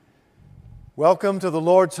Welcome to the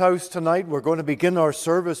Lord's house tonight. We're going to begin our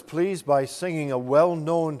service, please, by singing a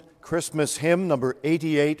well-known Christmas hymn, number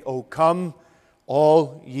 88, O Come,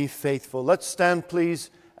 All Ye Faithful. Let's stand,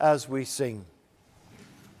 please, as we sing.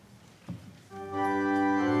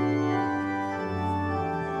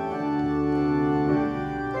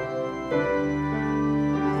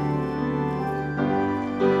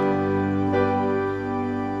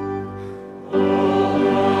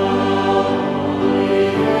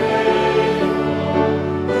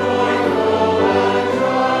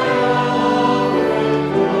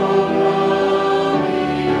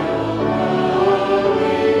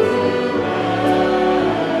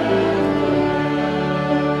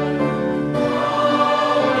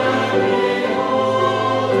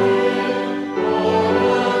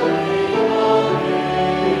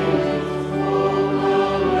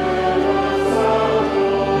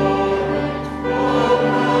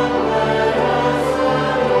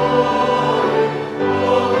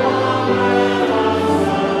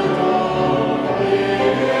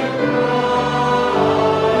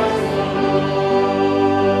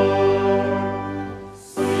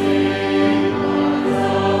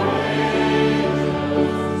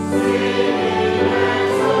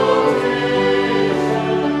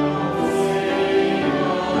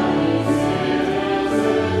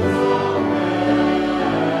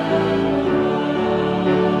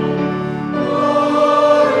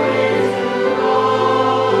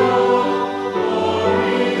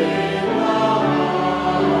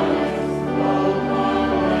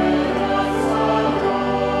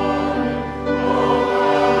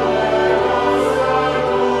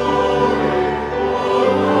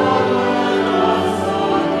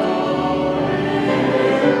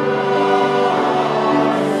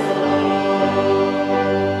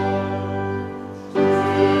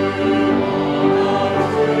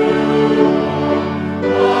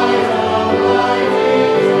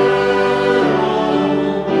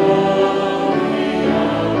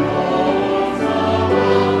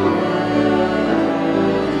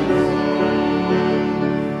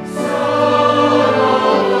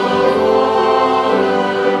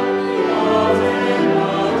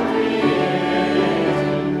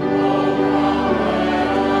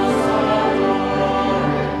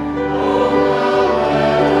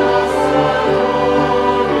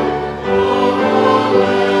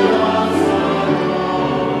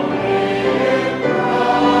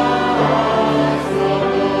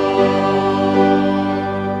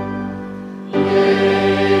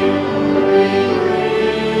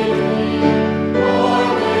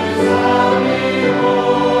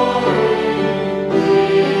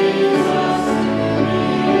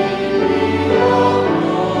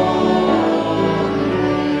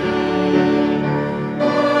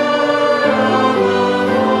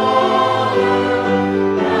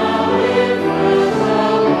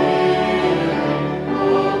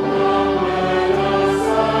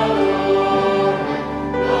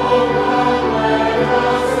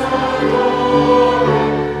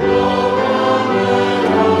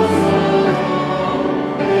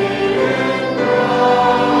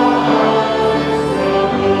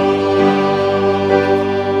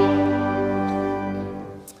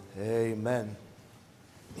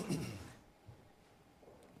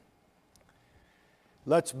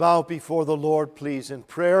 Let's bow before the Lord, please, in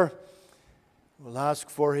prayer. We'll ask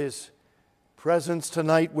for His presence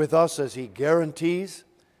tonight with us as He guarantees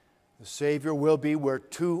the Savior will be where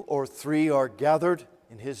 2 or 3 are gathered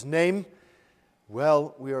in His name.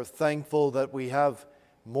 Well, we are thankful that we have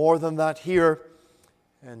more than that here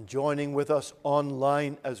and joining with us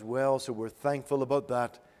online as well, so we're thankful about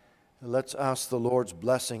that. Let's ask the Lord's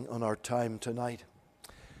blessing on our time tonight.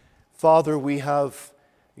 Father, we have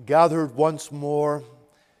gathered once more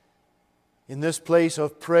in this place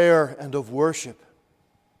of prayer and of worship.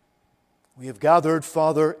 We have gathered,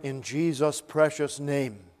 Father, in Jesus' precious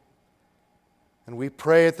name. And we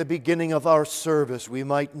pray at the beginning of our service we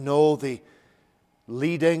might know the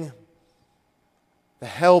leading, the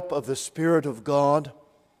help of the Spirit of God,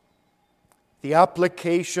 the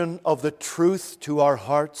application of the truth to our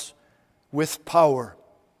hearts with power.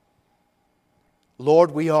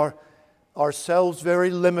 Lord, we are ourselves very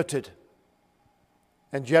limited,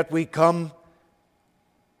 and yet we come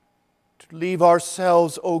to leave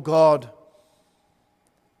ourselves, O God,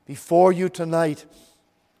 before You tonight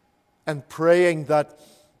and praying that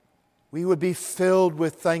we would be filled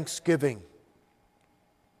with thanksgiving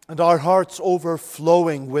and our hearts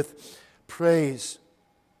overflowing with praise.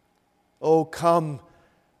 Oh, come,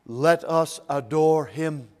 let us adore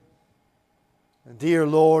Him. And dear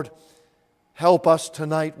Lord, help us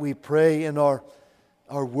tonight, we pray, in our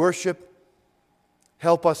worship.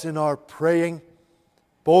 help us in our praying,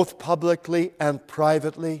 both publicly and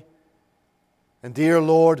privately. And dear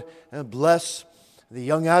Lord, bless the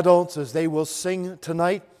young adults as they will sing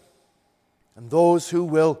tonight, and those who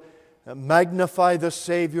will magnify the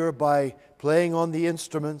Savior by playing on the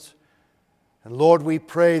instruments. And Lord, we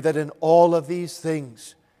pray that in all of these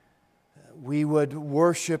things we would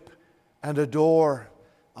worship and adore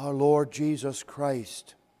our Lord Jesus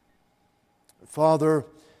Christ. Father,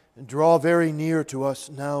 draw very near to us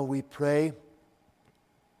now, we pray.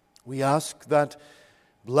 We ask that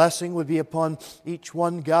blessing would be upon each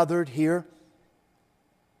one gathered here,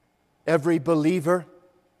 every believer,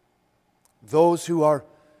 those who are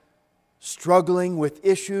struggling with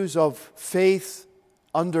issues of faith,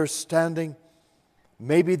 understanding.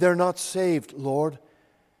 Maybe they're not saved, Lord.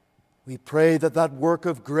 We pray that that work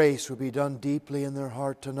of grace would be done deeply in their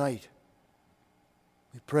heart tonight.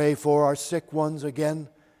 We pray for our sick ones again.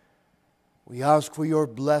 We ask for your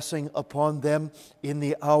blessing upon them in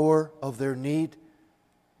the hour of their need.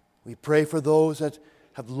 We pray for those that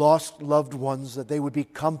have lost loved ones, that they would be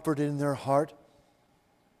comforted in their heart.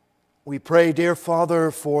 We pray, dear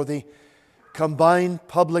Father, for the combined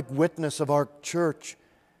public witness of our church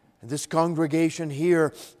and this congregation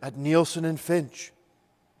here at Nielsen and Finch.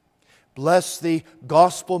 Bless the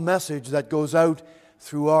gospel message that goes out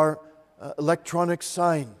through our electronic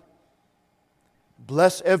sign.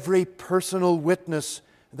 Bless every personal witness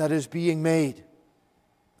that is being made.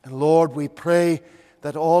 And Lord, we pray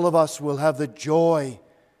that all of us will have the joy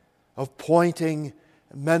of pointing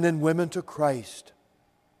men and women to Christ.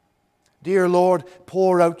 Dear Lord,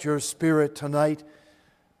 pour out your Spirit tonight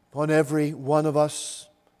upon every one of us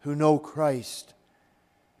who know Christ.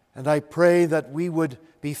 And I pray that we would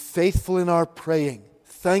be faithful in our praying.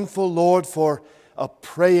 Thankful, Lord, for a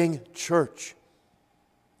praying church,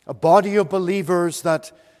 a body of believers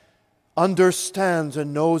that understands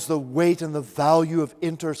and knows the weight and the value of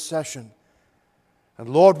intercession. And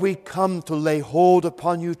Lord, we come to lay hold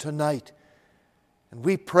upon you tonight. And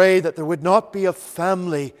we pray that there would not be a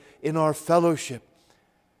family in our fellowship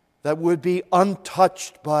that would be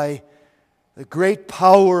untouched by the great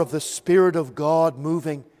power of the Spirit of God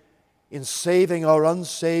moving in saving our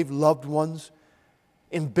unsaved loved ones,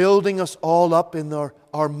 in building us all up in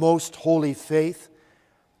our most holy faith,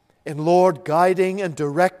 in, Lord, guiding and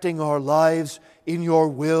directing our lives in your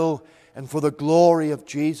will and for the glory of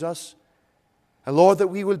Jesus. And Lord, that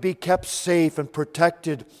we will be kept safe and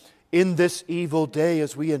protected in this evil day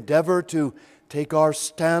as we endeavor to take our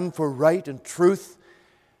stand for right and truth.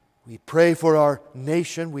 We pray for our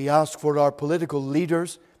nation. We ask for our political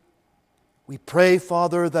leaders. We pray,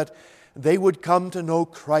 Father, that they would come to know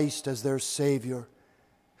Christ as their Savior.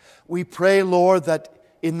 We pray, Lord, that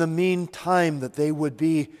in the meantime that they would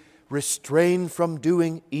be restrained from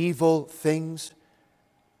doing evil things,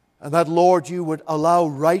 and that, Lord, you would allow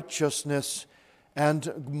righteousness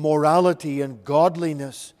and morality and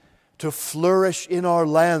godliness to flourish in our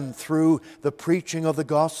land through the preaching of the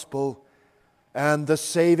gospel and the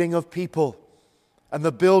saving of people and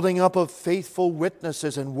the building up of faithful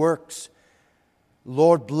witnesses and works.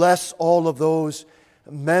 Lord, bless all of those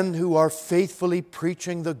men who are faithfully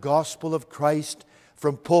preaching the gospel of Christ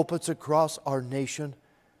from pulpits across our nation.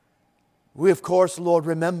 We, of course, Lord,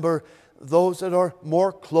 remember those that are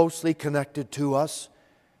more closely connected to us.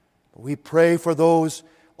 We pray for those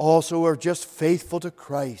also who are just faithful to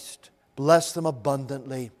Christ. Bless them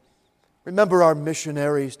abundantly. Remember our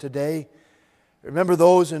missionaries today. Remember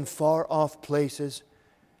those in far-off places.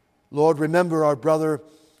 Lord, remember our brother,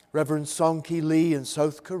 Reverend Song-Ki Lee in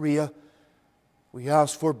South Korea. We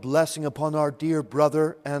ask for blessing upon our dear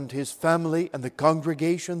brother and his family and the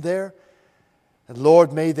congregation there. And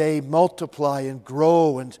Lord, may they multiply and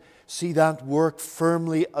grow and see that work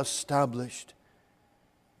firmly established.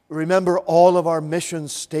 Remember all of our mission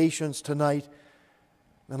stations tonight.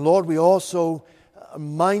 And Lord, we also are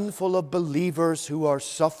mindful of believers who are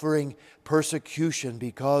suffering persecution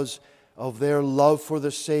because of their love for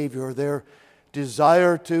the Savior, their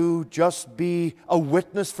desire to just be a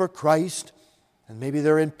witness for Christ. And maybe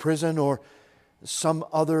they're in prison or some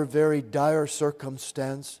other very dire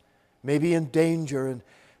circumstance, maybe in danger in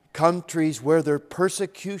countries where their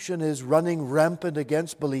persecution is running rampant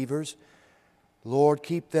against believers. Lord,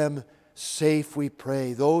 keep them safe, we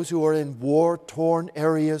pray. Those who are in war-torn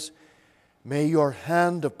areas, may your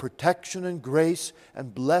hand of protection and grace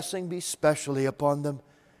and blessing be specially upon them.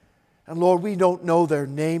 And Lord, we don't know their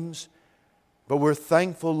names, but we're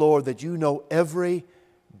thankful, Lord, that you know every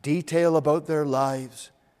detail about their lives.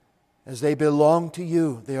 As they belong to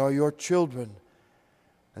you, they are your children.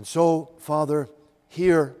 And so, Father,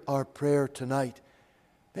 hear our prayer tonight.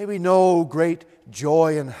 May we know great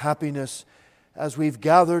joy and happiness as we've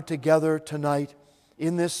gathered together tonight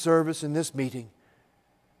in this service, in this meeting.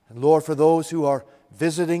 And Lord, for those who are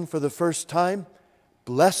visiting for the first time,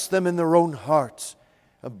 bless them in their own hearts.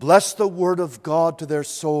 And bless the Word of God to their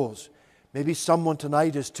souls. Maybe someone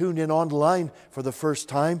tonight is tuned in online for the first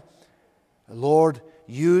time. Lord,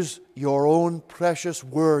 use your own precious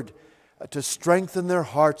Word to strengthen their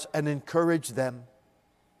hearts and encourage them.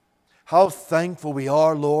 How thankful we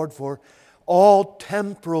are, Lord, for all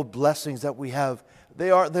temporal blessings that we have.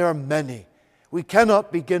 They are many. We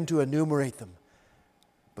cannot begin to enumerate them.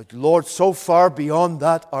 But Lord, so far beyond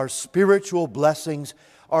that, our spiritual blessings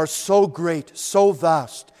are so great, so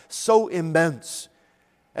vast, so immense.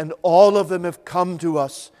 And all of them have come to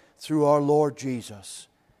us through our Lord Jesus.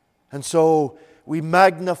 And so we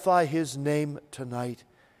magnify His name tonight.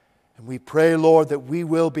 And we pray, Lord, that we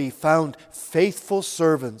will be found faithful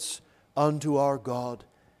servants unto our God.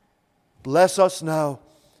 Bless us now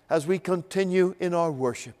as we continue in our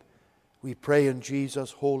worship. We pray in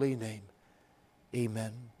Jesus' holy name.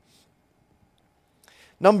 Amen.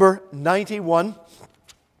 Number 91.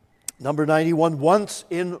 Number 91, Once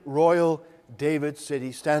in Royal David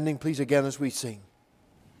City. Standing, please, again as we sing.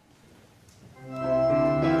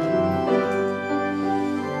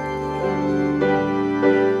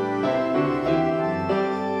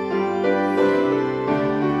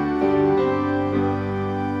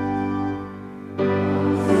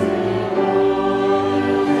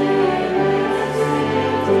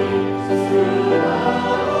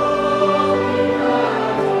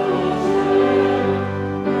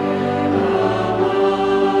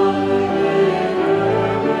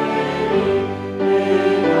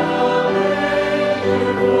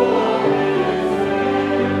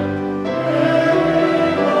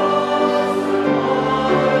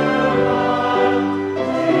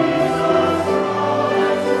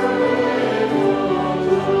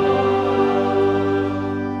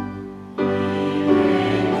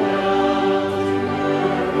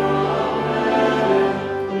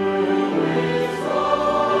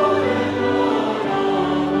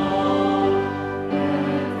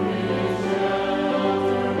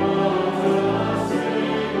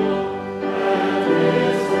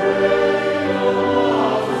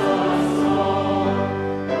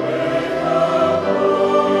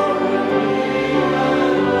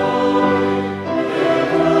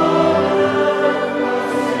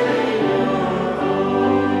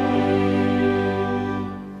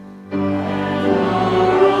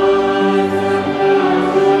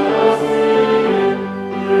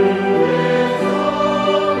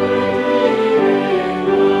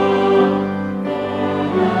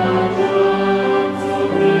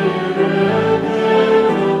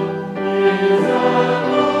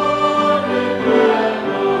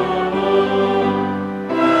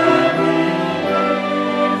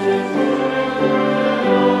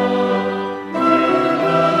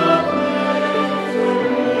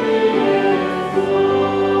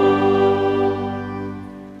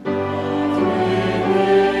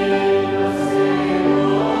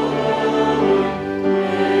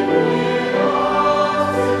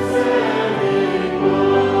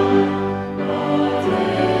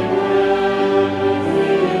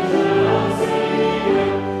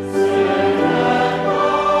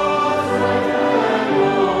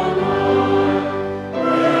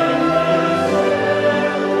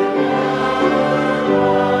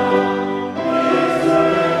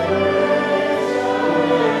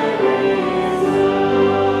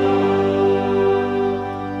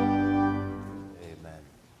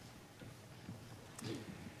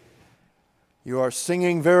 You are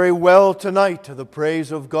singing very well tonight to the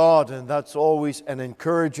praise of God, and that's always an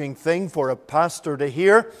encouraging thing for a pastor to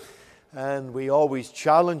hear. And we always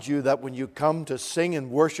challenge you that when you come to sing and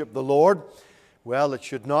worship the Lord, well, it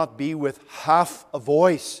should not be with half a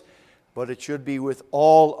voice, but it should be with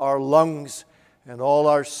all our lungs and all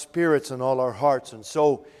our spirits and all our hearts. And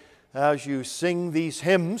so, as you sing these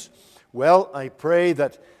hymns, well, I pray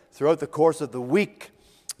that throughout the course of the week,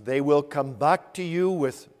 they will come back to you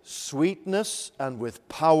with sweetness and with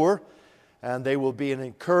power, and they will be an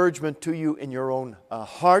encouragement to you in your own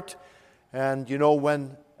heart. And you know,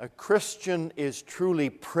 when a Christian is truly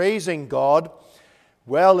praising God,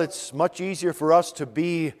 well, it's much easier for us to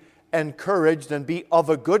be encouraged and be of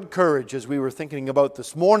a good courage, as we were thinking about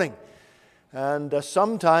this morning. And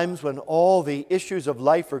sometimes when all the issues of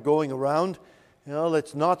life are going around, you know,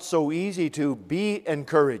 it's not so easy to be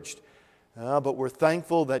encouraged. But we're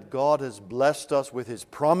thankful that God has blessed us with His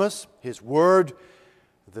promise, His Word,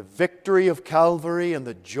 the victory of Calvary and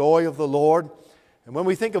the joy of the Lord. And when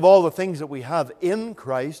we think of all the things that we have in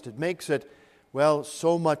Christ, it makes it well,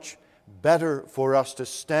 so much better for us to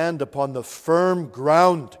stand upon the firm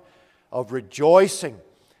ground of rejoicing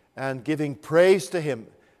and giving praise to Him.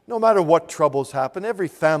 No matter what troubles happen, every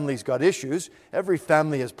family's got issues. Every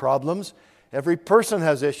family has problems. Every person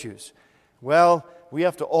has issues. Well, we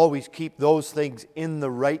have to always keep those things in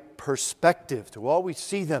the right perspective, to always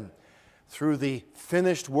see them through the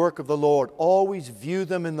finished work of the Lord. Always view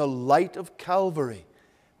them in the light of Calvary,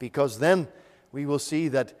 because then we will see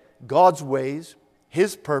that God's ways,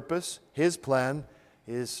 His purpose, His plan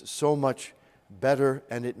is so much better,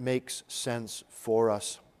 and it makes sense for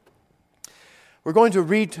us. We're going to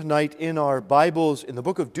read tonight in our Bibles in the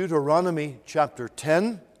book of Deuteronomy chapter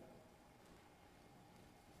 10.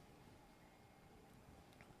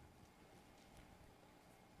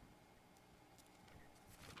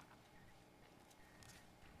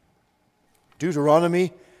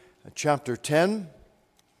 Deuteronomy chapter 10.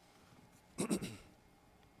 The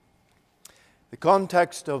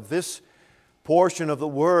context of this portion of the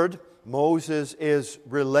Word, Moses is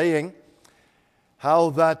relaying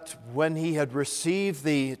how that when he had received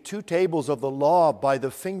the 2 tables of the law by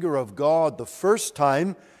the finger of God the first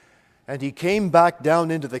time, and he came back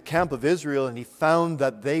down into the camp of Israel and he found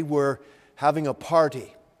that they were having a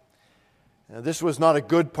party. Now, this was not a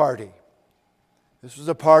good party. This was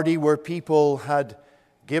a party where people had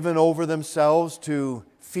given over themselves to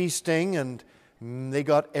feasting, and they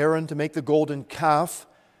got Aaron to make the golden calf,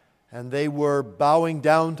 and they were bowing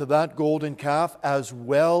down to that golden calf as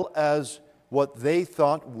well as what they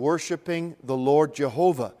thought worshiping the Lord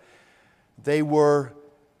Jehovah. They were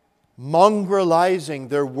mongrelizing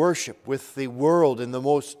their worship with the world in the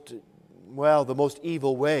most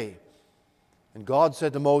evil way. And God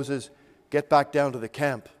said to Moses, "Get back down to the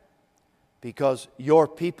camp, because your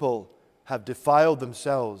people have defiled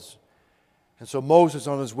themselves." And so Moses,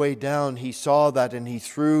 on his way down, he saw that, and he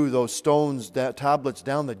threw those tablets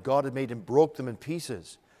down that God had made, and broke them in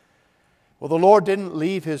pieces. Well, the Lord didn't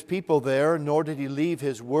leave His people there, nor did He leave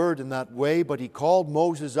His word in that way, but He called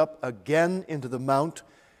Moses up again into the mount,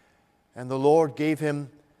 and the Lord gave him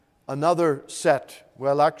another set.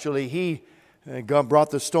 Well, actually, he brought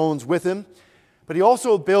the stones with him, but He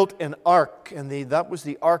also built an ark, and that was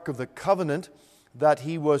the Ark of the Covenant that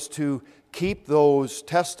he was to keep those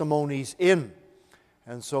testimonies in.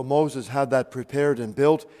 And so Moses had that prepared and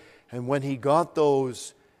built, and when he got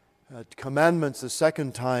those commandments the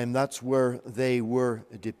second time, that's where they were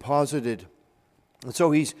deposited. And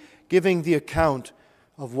so he's giving the account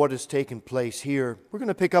of what has taken place here. We're going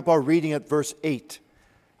to pick up our reading at verse 8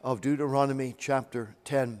 of Deuteronomy chapter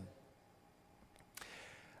 10.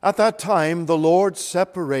 At that time, the Lord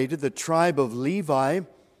separated the tribe of Levi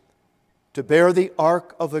to bear the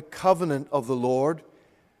ark of the covenant of the Lord,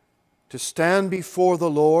 to stand before the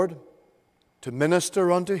Lord, to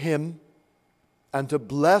minister unto Him, and to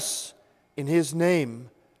bless in His name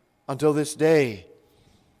until this day.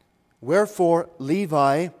 Wherefore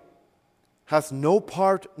Levi hath no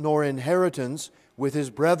part nor inheritance with his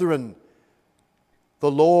brethren.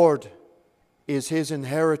 The Lord is his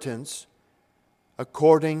inheritance,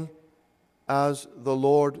 according as the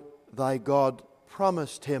Lord thy God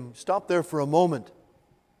promised him. Stop there for a moment.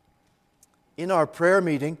 In our prayer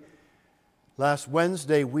meeting last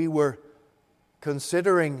Wednesday, we were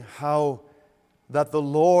considering how that the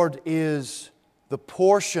Lord is the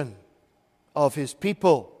portion of His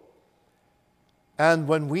people. And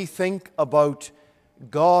when we think about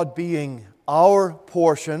God being our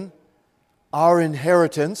portion, our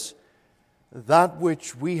inheritance, that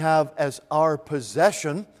which we have as our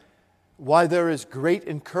possession, why there is great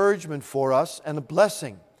encouragement for us and a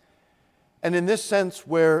blessing. And in this sense,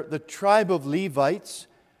 where the tribe of Levites,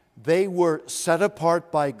 they were set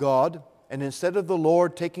apart by God, and instead of the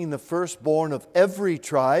Lord taking the firstborn of every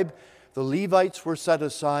tribe, the Levites were set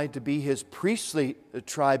aside to be His priestly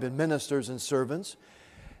tribe and ministers and servants.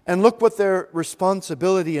 And look what their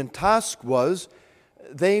responsibility and task was.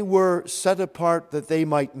 They were set apart that they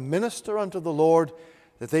might minister unto the Lord,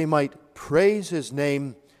 that they might praise His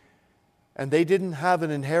name, and they didn't have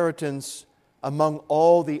an inheritance among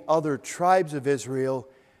all the other tribes of Israel,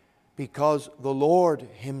 because the Lord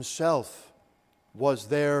Himself was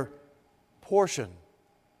their portion.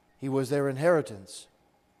 He was their inheritance.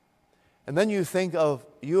 And then you think of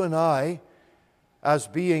you and I as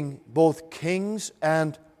being both kings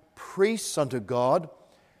and priests unto God.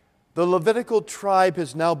 The Levitical tribe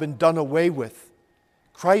has now been done away with.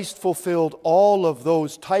 Christ fulfilled all of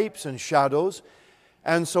those types and shadows,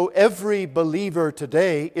 and so every believer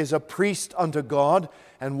today is a priest unto God.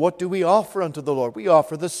 And what do we offer unto the Lord? We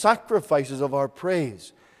offer the sacrifices of our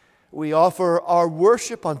praise. We offer our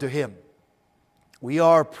worship unto Him. We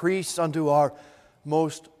are priests unto our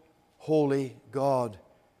most holy God.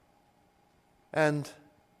 And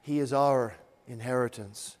He is our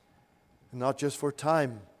inheritance, not just for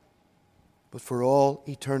time, but for all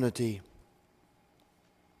eternity.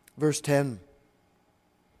 Verse 10.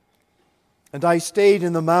 And I stayed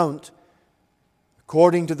in the mount,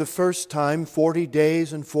 according to the first time, 40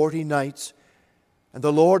 days and 40 nights. And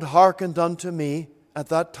the Lord hearkened unto me at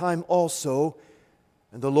that time also,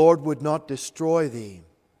 and the Lord would not destroy thee.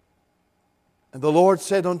 And the Lord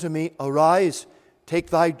said unto me, Arise, take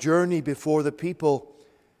thy journey before the people,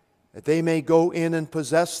 that they may go in and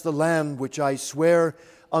possess the land which I swear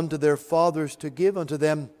unto their fathers to give unto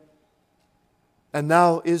them. And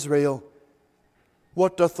now, Israel,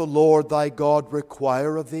 what doth the Lord thy God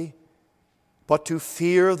require of thee, but to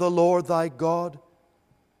fear the Lord thy God,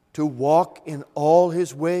 to walk in all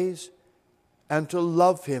His ways, and to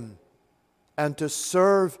love Him, and to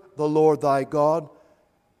serve the Lord thy God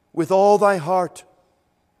with all thy heart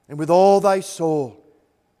and with all thy soul,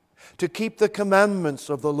 to keep the commandments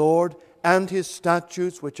of the Lord and His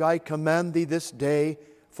statutes which I command thee this day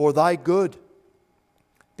for thy good.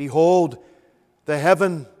 Behold, the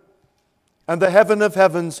heaven and the heaven of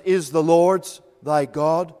heavens is the Lord's thy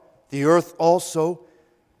God, the earth also,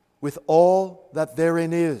 with all that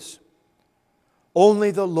therein is.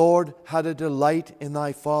 Only the Lord had a delight in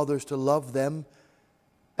thy fathers to love them,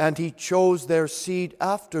 and He chose their seed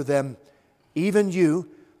after them, even you,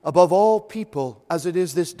 above all people, as it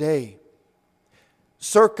is this day.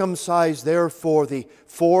 Circumcise therefore the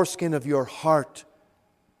foreskin of your heart,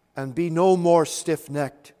 and be no more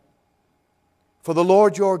stiff-necked. For the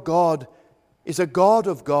Lord your God is a God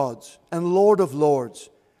of gods and Lord of lords,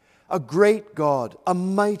 a great God, a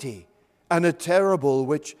mighty and a terrible,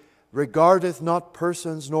 which regardeth not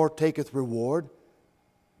persons nor taketh reward.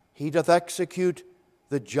 He doth execute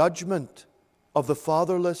the judgment of the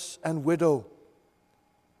fatherless and widow,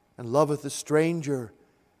 and loveth the stranger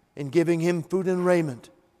in giving him food and raiment.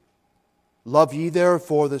 Love ye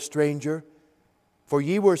therefore the stranger, for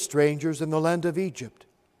ye were strangers in the land of Egypt.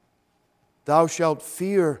 Thou shalt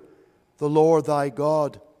fear the Lord thy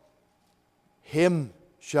God. Him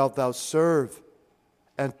shalt thou serve,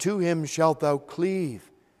 and to Him shalt thou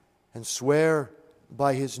cleave, and swear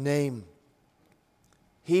by His name.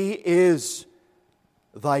 He is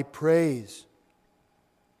thy praise,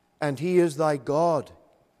 and He is thy God,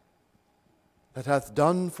 that hath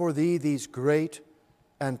done for thee these great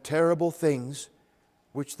and terrible things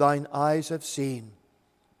which thine eyes have seen.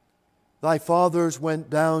 Thy fathers went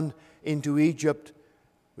down into Egypt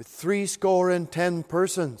with 70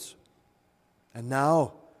 persons, and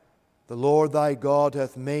now the Lord thy God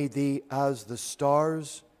hath made thee as the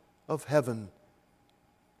stars of heaven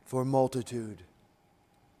for multitude.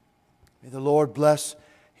 May the Lord bless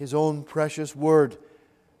His own precious word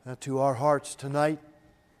to our hearts tonight.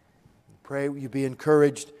 Pray you be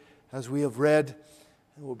encouraged as we have read.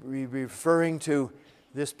 We'll be referring to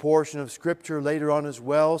this portion of Scripture later on as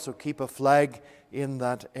well, so keep a flag in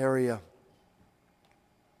that area.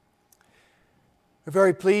 We're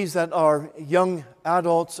very pleased that our young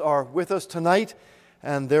adults are with us tonight,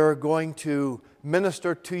 and they're going to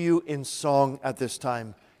minister to you in song at this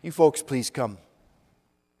time. You folks, please come.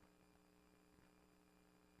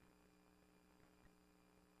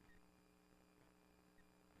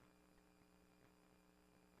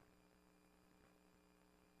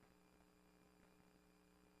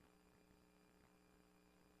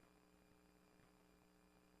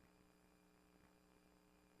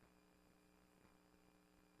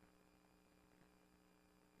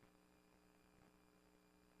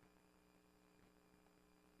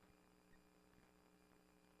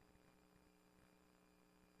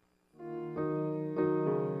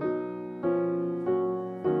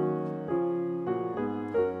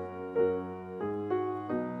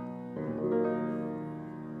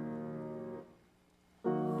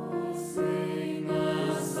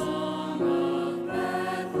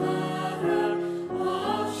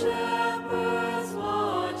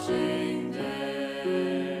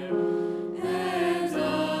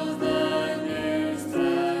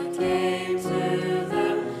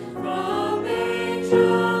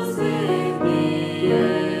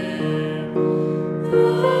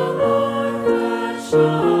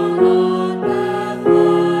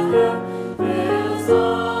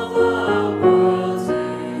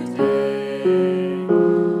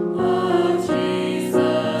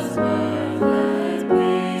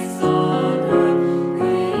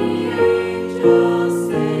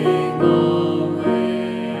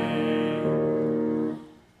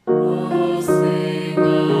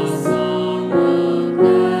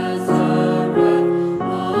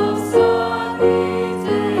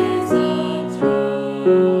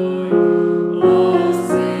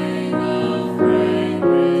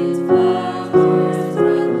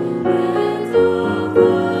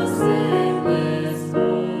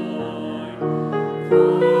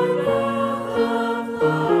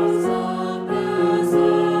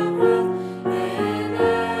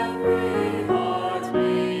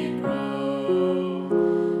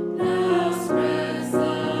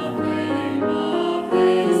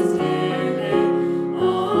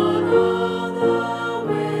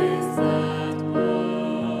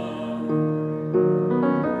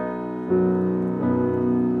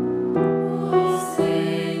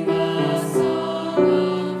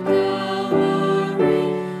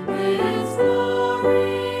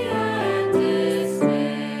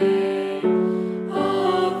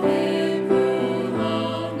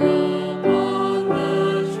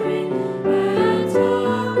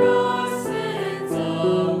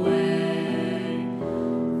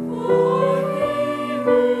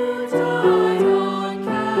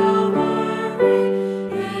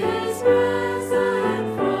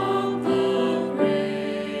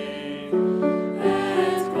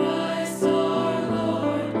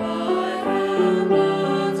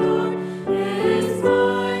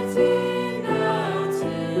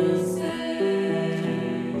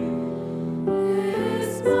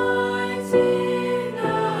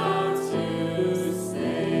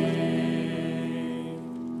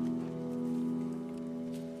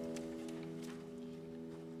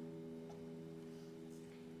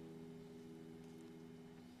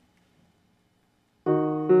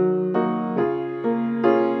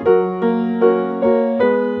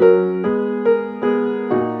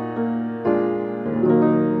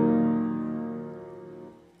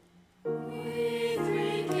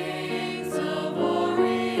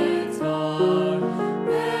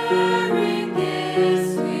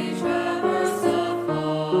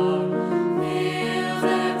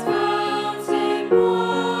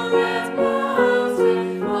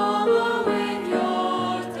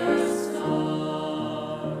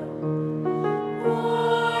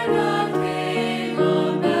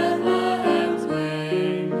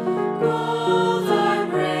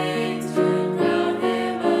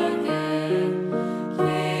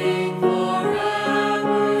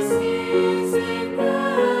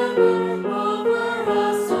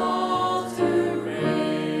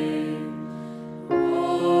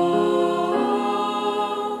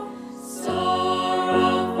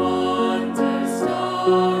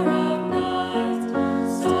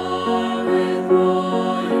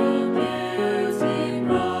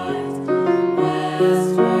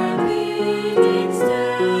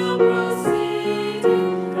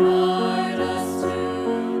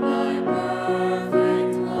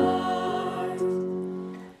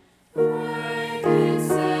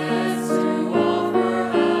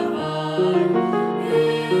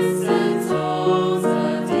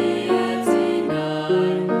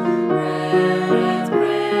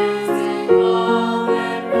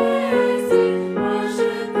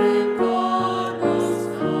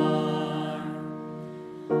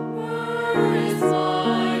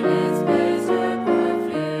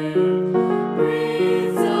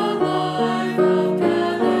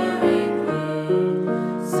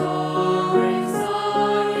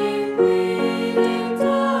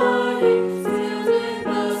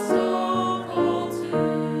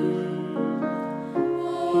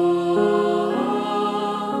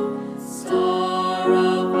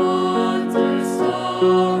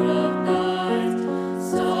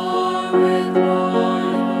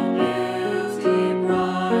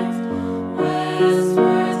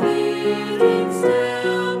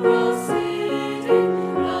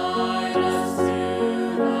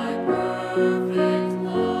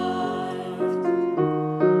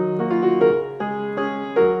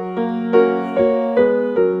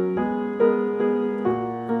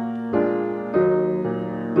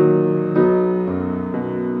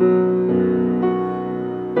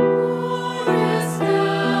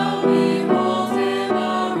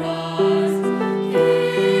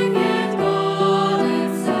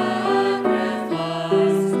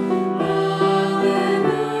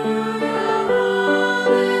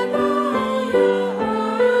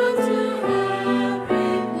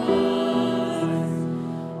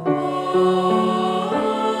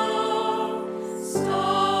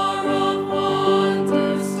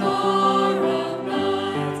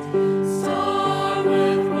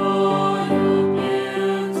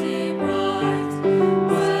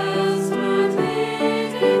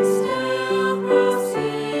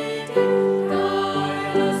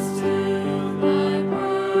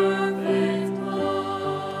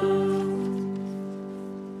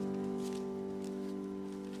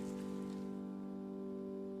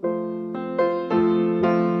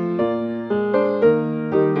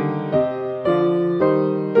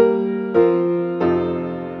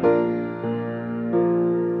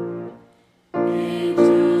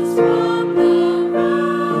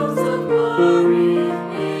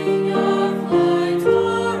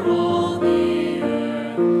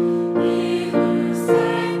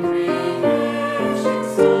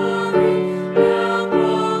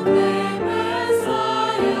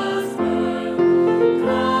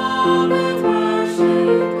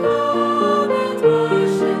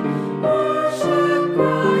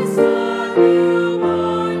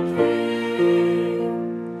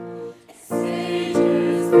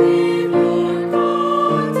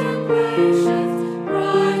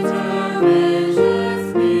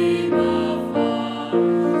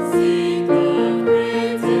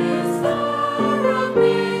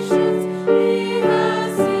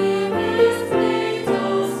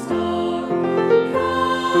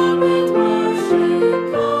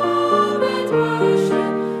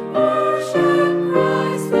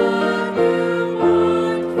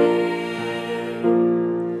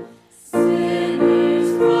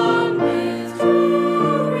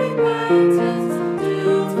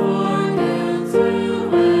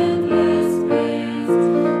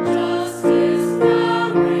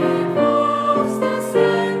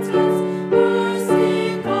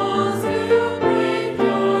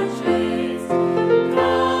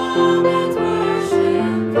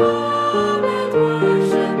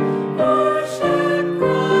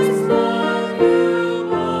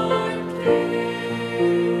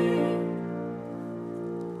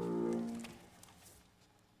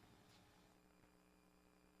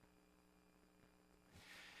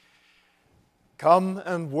 Come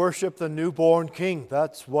and worship the newborn King.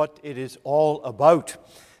 That's what it is all about.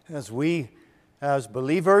 As we, as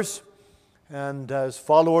believers and as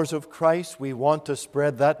followers of Christ, we want to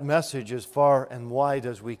spread that message as far and wide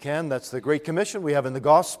as we can. That's the Great Commission we have in the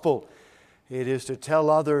gospel. It is to tell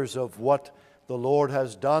others of what the Lord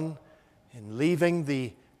has done in leaving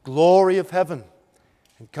the glory of heaven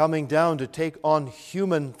and coming down to take on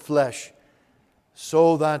human flesh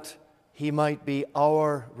so that He might be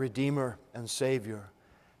our Redeemer and Savior.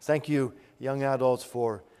 Thank you, young adults,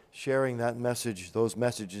 for sharing that message, those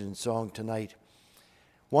messages in song tonight.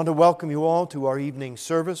 Want to welcome you all to our evening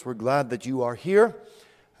service. We're glad that you are here,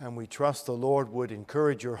 and we trust the Lord would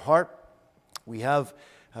encourage your heart. We have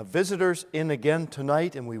visitors in again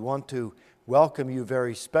tonight, and we want to welcome you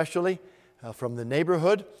very specially from the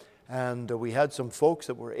neighborhood. And we had some folks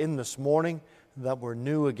that were in this morning that were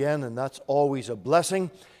new again, and that's always a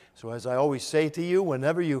blessing. So as I always say to you,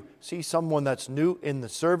 whenever you see someone that's new in the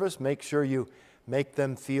service, make sure you make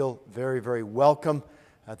them feel very, very welcome.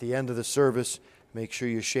 At the end of the service, make sure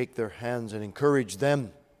you shake their hands and encourage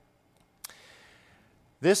them.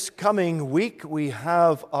 This coming week, we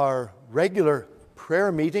have our regular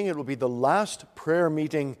prayer meeting. It will be the last prayer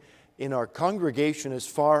meeting in our congregation as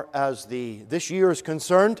far as this year is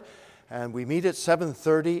concerned. And we meet at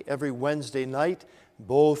 7:30 every Wednesday night,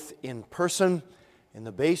 both in person in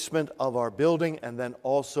the basement of our building, and then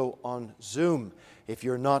also on Zoom if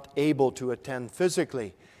you're not able to attend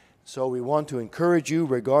physically. So we want to encourage you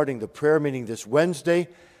regarding the prayer meeting this Wednesday.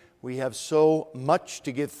 We have so much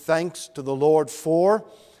to give thanks to the Lord for,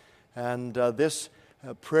 and this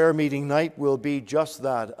prayer meeting night will be just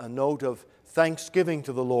that, a note of thanksgiving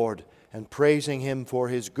to the Lord and praising Him for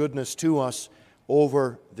His goodness to us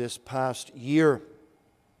over this past year.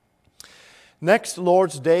 Next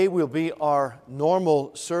Lord's Day will be our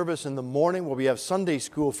normal service in the morning, where we have Sunday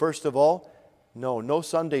school first of all. No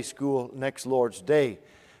Sunday school next Lord's Day.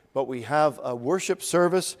 But we have a worship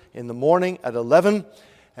service in the morning at 11.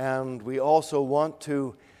 And we also want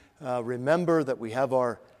to remember that we have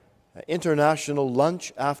our international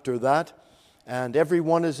lunch after that. And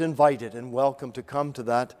everyone is invited and welcome to come to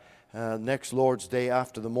that next Lord's Day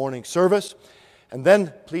after the morning service. And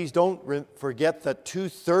then please don't forget that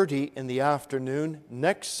 2:30 in the afternoon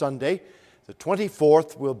next Sunday, the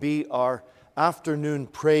 24th, will be our afternoon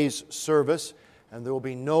praise service, and there will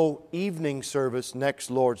be no evening service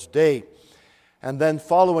next Lord's Day. And then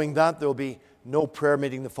following that, there will be no prayer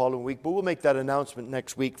meeting the following week, but we'll make that announcement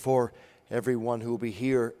next week for everyone who will be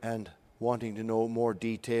here and wanting to know more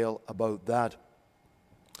detail about that.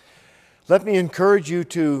 Let me encourage you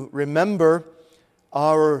to remember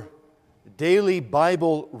our daily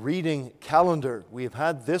Bible reading calendar. We have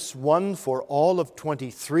had this one for all of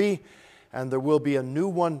 23, and there will be a new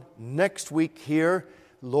one next week here,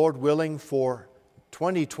 Lord willing, for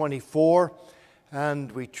 2024.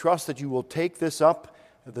 And we trust that you will take this up,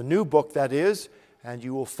 the new book that is, and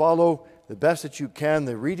you will follow the best that you can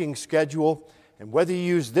the reading schedule. And whether you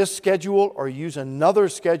use this schedule or use another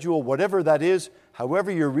schedule, whatever that is, however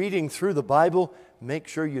you're reading through the Bible, make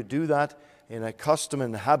sure you do that in a custom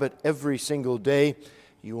and habit every single day.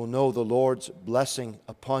 You will know the Lord's blessing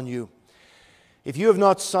upon you. If you have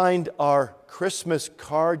not signed our Christmas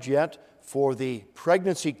card yet for the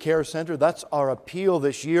Pregnancy Care Center, that's our appeal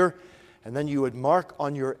this year. And then you would mark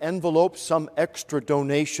on your envelope some extra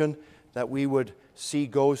donation that we would see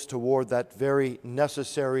goes toward that very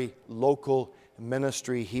necessary local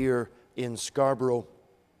ministry here in Scarborough.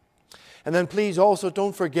 And then please also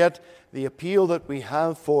don't forget the appeal that we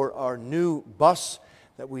have for our new bus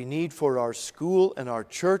that we need for our school and our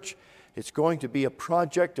church. It's going to be a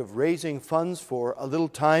project of raising funds for a little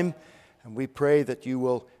time, and we pray that you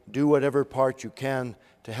will do whatever part you can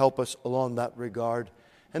to help us along that regard.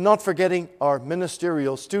 And not forgetting our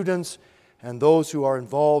ministerial students and those who are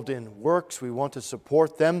involved in works. We want to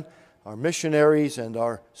support them, our missionaries and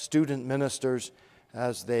our student ministers,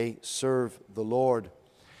 as they serve the Lord.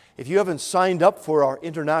 If you haven't signed up for our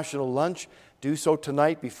international lunch, do so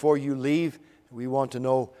tonight before you leave. We want to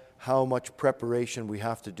know how much preparation we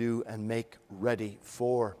have to do and make ready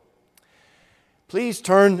for. Please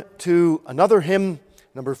turn to another hymn,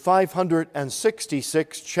 number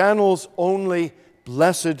 566, Channels Only,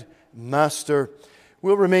 Blessed Master.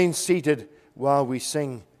 We'll remain seated while we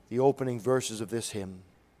sing the opening verses of this hymn.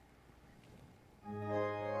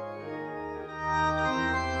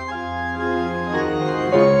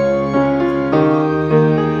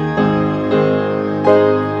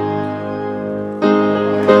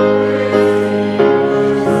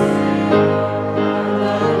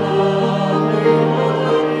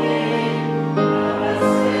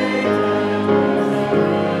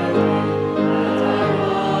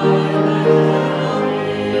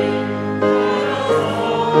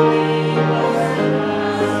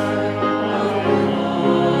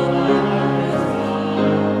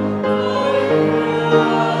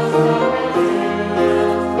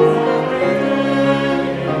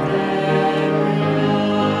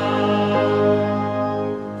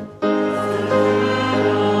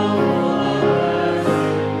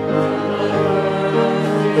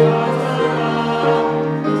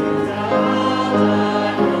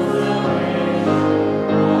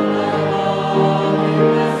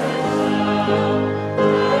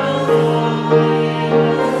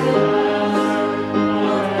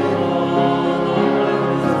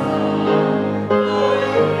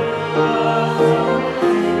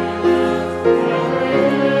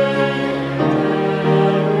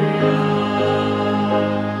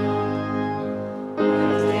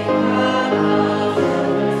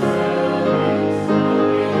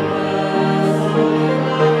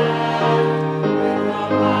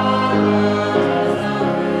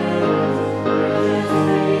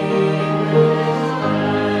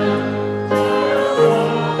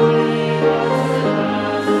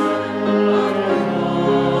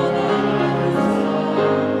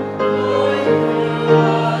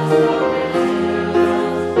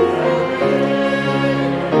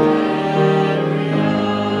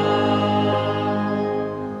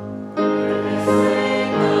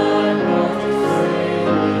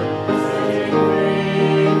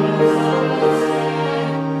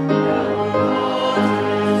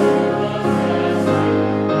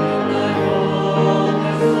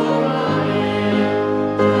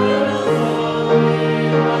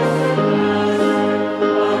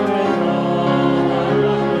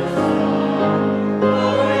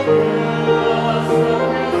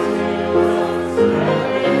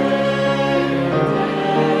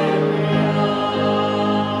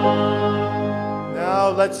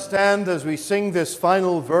 let's stand as we sing this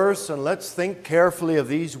final verse, and let's think carefully of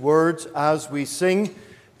these words as we sing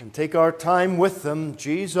and take our time with them.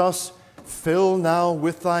 Jesus, fill now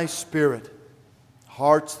with thy Spirit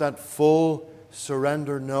hearts that full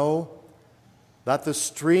surrender know, that the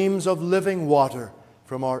streams of living water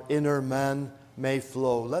from our inner man may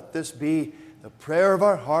flow. Let this be the prayer of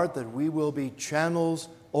our heart, that we will be channels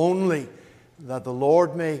only, that the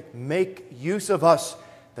Lord may make use of us,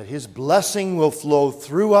 that His blessing will flow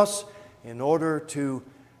through us in order to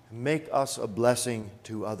make us a blessing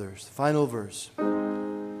to others. Final verse.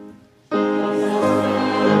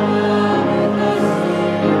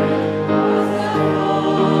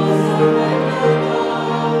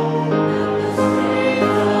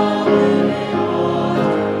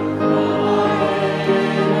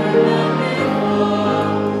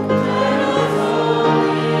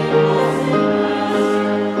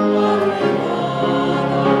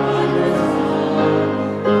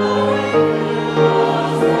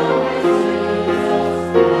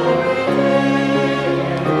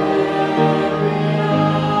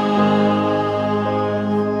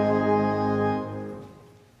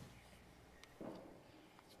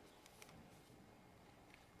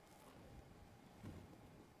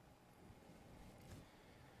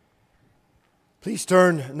 Please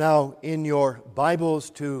turn now in your Bibles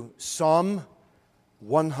to Psalm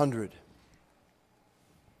 100.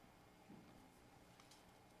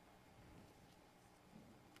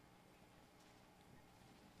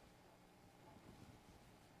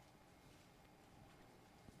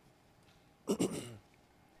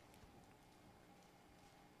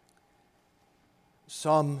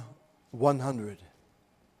 Psalm 100.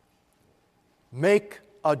 Make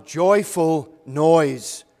a joyful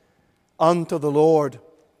noise unto the Lord,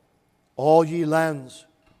 all ye lands.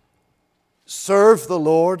 Serve the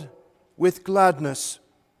Lord with gladness.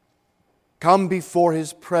 Come before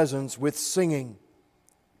His presence with singing.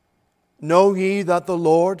 Know ye that the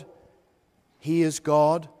Lord, He is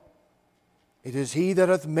God. It is He that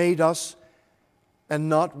hath made us, and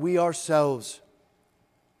not we ourselves.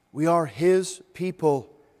 We are His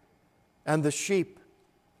people, and the sheep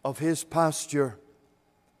of His pasture.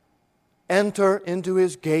 Enter into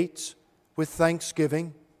His gates with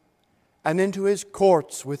thanksgiving, and into His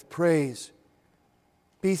courts with praise.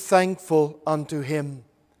 Be thankful unto Him,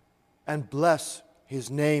 and bless His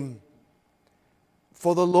name.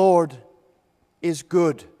 For the Lord is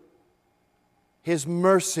good. His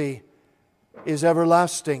mercy is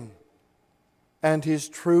everlasting, and His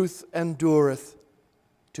truth endureth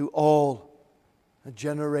to all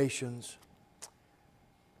generations.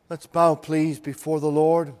 Let's bow, please, before the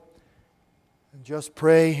Lord and just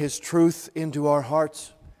pray His truth into our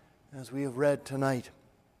hearts as we have read tonight.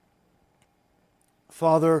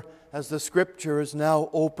 Father, as the Scripture is now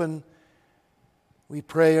open, we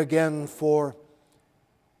pray again for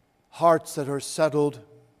hearts that are settled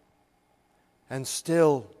and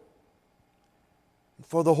still,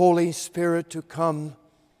 for the Holy Spirit to come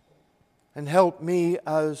and help me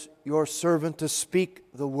as your servant to speak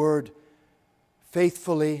the word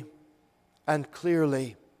faithfully and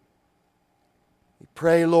clearly. We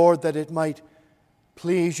pray, Lord, that it might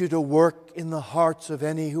please you to work in the hearts of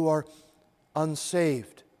any who are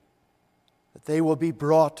unsaved, that they will be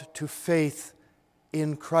brought to faith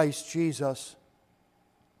in Christ Jesus.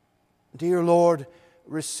 Dear Lord,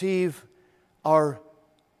 receive our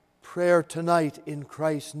prayer tonight in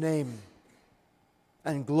Christ's name,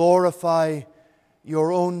 and glorify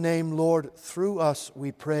your own name, Lord, through us,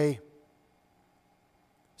 we pray.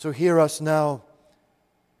 So hear us now.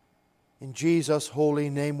 In Jesus'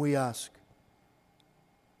 holy name we ask.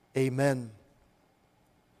 Amen.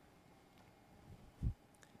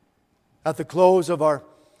 At the close of our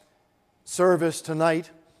service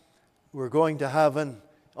tonight, we're going to have an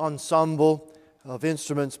ensemble of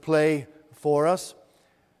instruments play for us.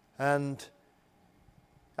 And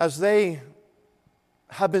as they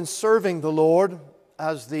have been serving the Lord,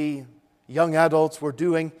 as the young adults were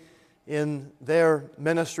doing in their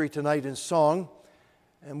ministry tonight in song,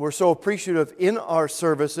 and we're so appreciative in our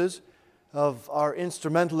services of our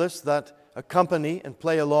instrumentalists that accompany and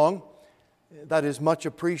play along. That is much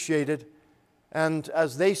appreciated. And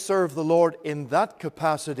as they serve the Lord in that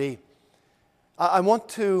capacity, I want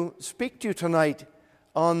to speak to you tonight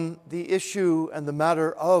on the issue and the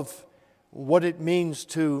matter of what it means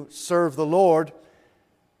to serve the Lord.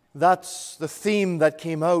 That's the theme that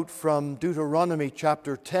came out from Deuteronomy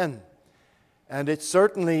chapter 10. And it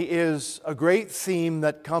certainly is a great theme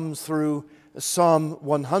that comes through Psalm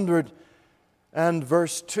 100 and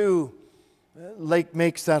verse 2. Lake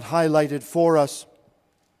makes that highlighted for us.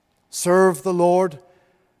 Serve the Lord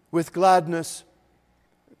with gladness.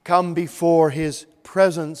 come before His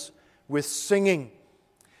presence with singing.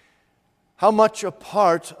 How much a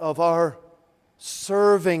part of our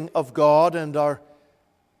serving of God and our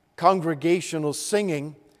congregational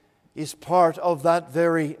singing is part of that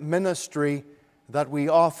very ministry that we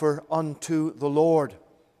offer unto the Lord.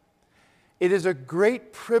 It is a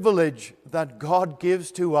great privilege that God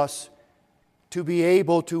gives to us to be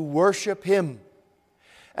able to worship Him.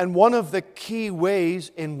 And one of the key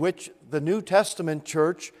ways in which the New Testament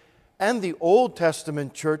church and the Old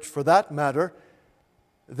Testament church, for that matter,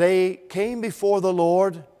 they came before the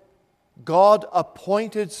Lord, God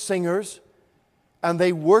appointed singers, and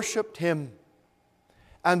they worshiped Him.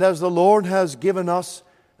 And as the Lord has given us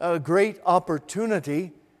a great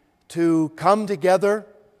opportunity to come together,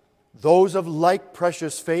 those of like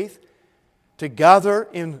precious faith, to gather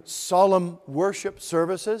in solemn worship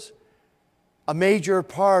services, a major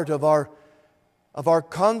part of our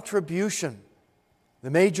contribution,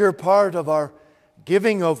 the major part of our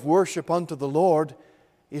giving of worship unto the Lord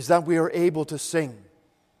is that we are able to sing.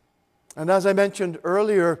 And as I mentioned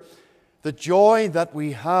earlier, the joy that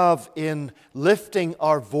we have in lifting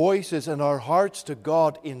our voices and our hearts to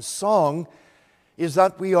God in song is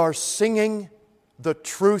that we are singing the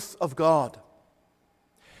truth of God.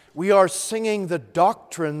 We are singing the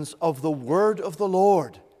doctrines of the Word of the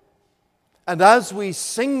Lord. And as we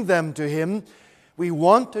sing them to Him, we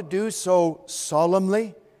want to do so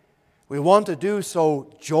solemnly. We want to do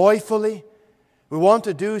so joyfully. We want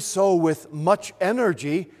to do so with much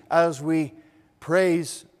energy as we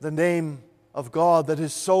praise the name of God that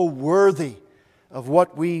is so worthy of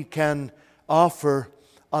what we can offer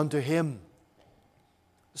unto Him.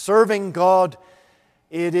 Serving God,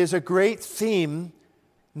 it is a great theme,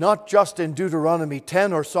 not just in Deuteronomy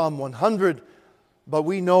 10 or Psalm 100, but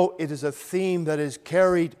we know it is a theme that is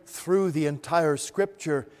carried through the entire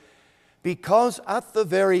Scripture, because at the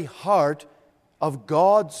very heart of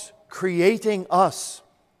God's creating us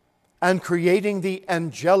and creating the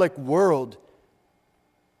angelic world,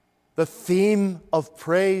 the theme of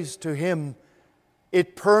praise to Him,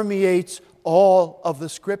 it permeates all of the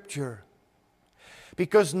Scripture.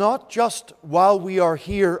 Because not just while we are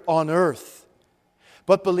here on earth,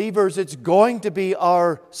 but believers, it's going to be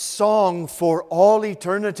our song for all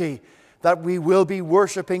eternity that we will be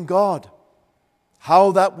worshiping God.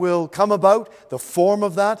 How that will come about, the form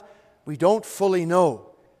of that, we don't fully know.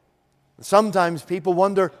 Sometimes people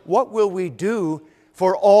wonder, what will we do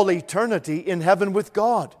for all eternity in heaven with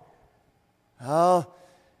God?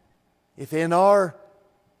 If in our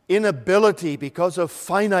inability, because of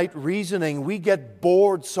finite reasoning, we get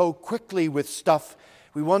bored so quickly with stuff,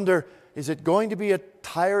 we wonder, is it going to be a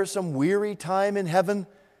tiresome, weary time in heaven?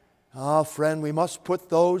 Friend, we must put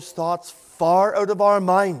those thoughts far out of our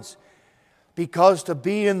minds, because to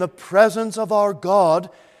be in the presence of our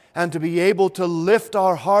God and to be able to lift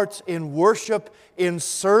our hearts in worship, in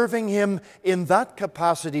serving Him in that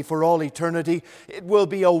capacity for all eternity, it will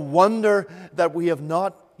be a wonder that we have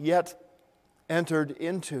not yet entered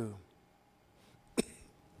into.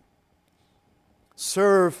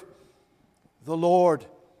 Serve the Lord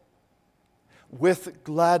with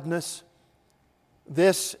gladness.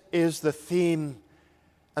 This is the theme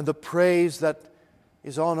and the praise that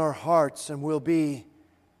is on our hearts and will be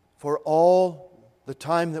for all the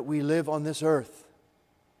time that we live on this earth.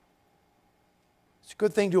 It's a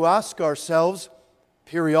good thing to ask ourselves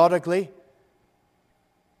periodically,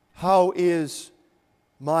 how is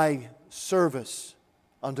my service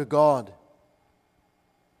unto God?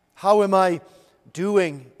 How am I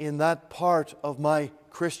doing in that part of my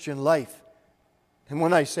Christian life? And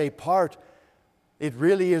when I say part, it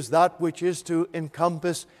really is that which is to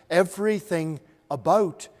encompass everything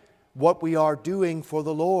about what we are doing for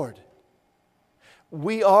the Lord.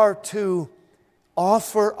 We are to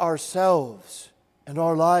offer ourselves and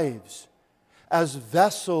our lives as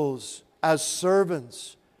vessels, as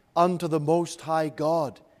servants unto the Most High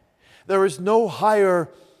God. There is no higher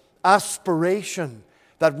aspiration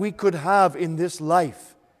that we could have in this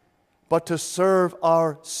life but to serve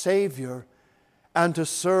our Savior and to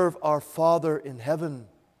serve our Father in heaven.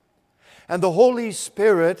 And the Holy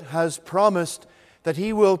Spirit has promised that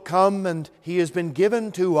He will come, and He has been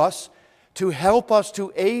given to us to help us,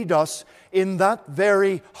 to aid us in that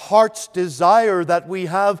very heart's desire that we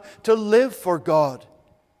have to live for God.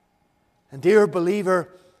 And dear believer,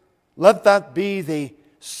 let that be the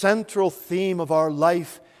central theme of our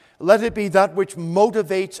life. Let it be that which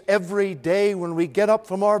motivates every day when we get up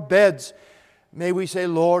from our beds. May we say,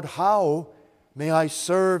 Lord, how may I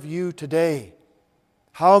serve You today?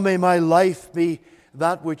 How may my life be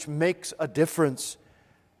that which makes a difference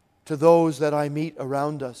to those that I meet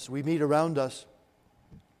around us? We meet around us.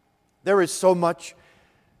 There is so much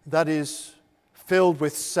that is filled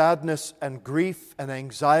with sadness and grief and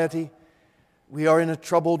anxiety. We are in a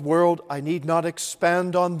troubled world. I need not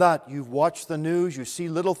expand on that. You've watched the news. You see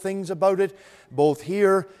little things about it, both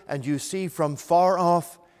here and you see from far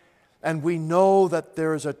off. And we know that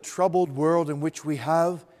there is a troubled world in which we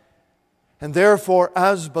have. And therefore,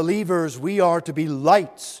 as believers, we are to be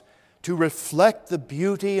lights to reflect the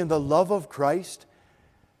beauty and the love of Christ.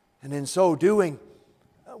 And in so doing,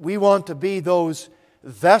 we want to be those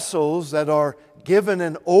vessels that are given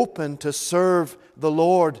and open to serve the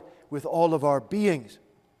Lord with all of our beings.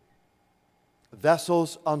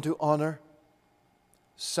 Vessels unto honor,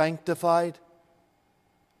 sanctified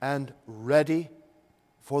and ready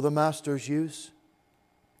for the Master's use.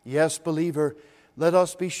 Yes, believer, let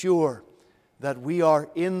us be sure that we are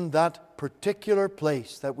in that particular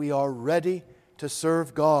place, that we are ready to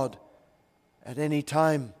serve God at any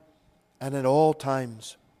time and at all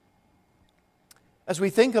times. As we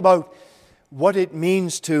think about what it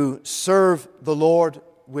means to serve the Lord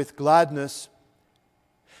with gladness,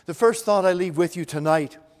 the first thought I leave with you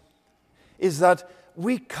tonight is that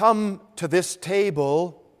we come to this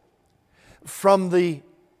table from the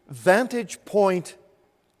vantage point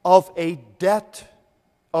of a debt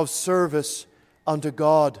of service unto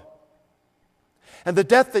God. And the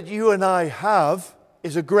debt that you and I have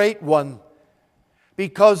is a great one,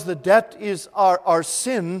 because the debt is our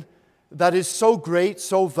sin that is so great,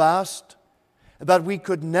 so vast, that we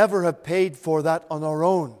could never have paid for that on our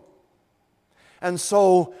own. And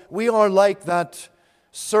so we are like that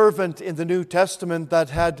servant in the New Testament that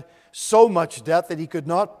had so much debt that he could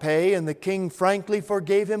not pay, and the king frankly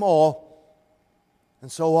forgave him all.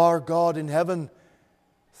 And so our God in heaven,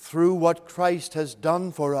 through what Christ has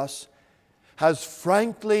done for us, has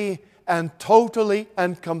frankly and totally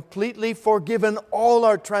and completely forgiven all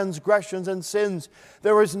our transgressions and sins.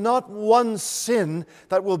 There is not one sin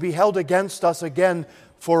that will be held against us again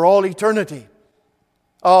for all eternity.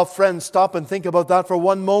 Oh, friends, stop and think about that for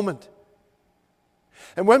one moment.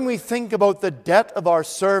 And when we think about the debt of our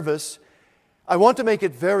service, I want to make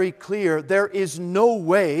it very clear, there is no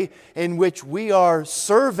way in which we are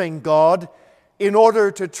serving God in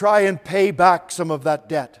order to try and pay back some of that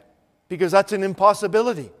debt, because that's an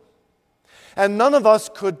impossibility. And none of us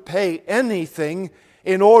could pay anything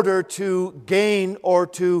in order to gain or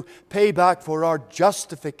to pay back for our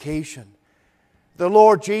justification. The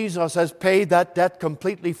Lord Jesus has paid that debt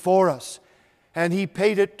completely for us, and He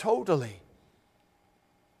paid it totally.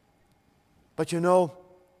 But you know,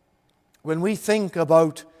 when we think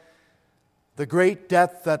about the great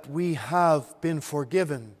debt that we have been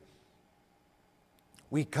forgiven,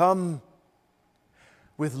 we come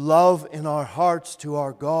with love in our hearts to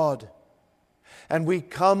our God. And we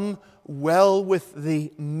come well with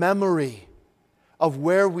the memory of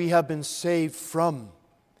where we have been saved from,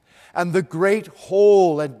 and the great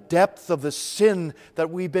hole and depth of the sin that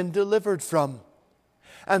we've been delivered from.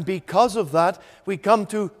 And because of that, we come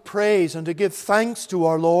to praise and to give thanks to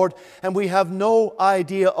our Lord, and we have no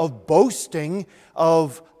idea of boasting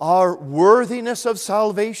of our worthiness of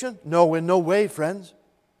salvation. No, in no way, friends.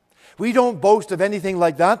 We don't boast of anything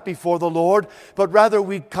like that before the Lord, but rather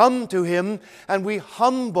we come to Him and we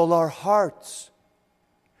humble our hearts.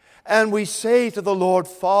 And we say to the Lord,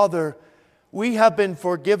 Father, we have been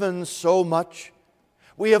forgiven so much.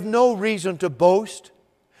 We have no reason to boast.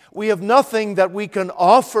 We have nothing that we can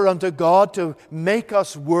offer unto God to make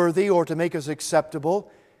us worthy or to make us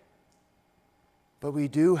acceptable. But we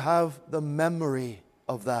do have the memory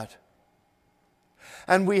of that.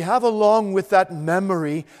 And we have along with that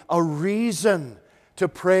memory a reason to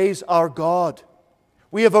praise our God.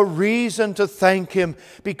 We have a reason to thank Him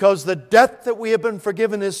because the debt that we have been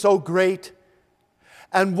forgiven is so great.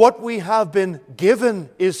 And what we have been given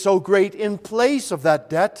is so great in place of that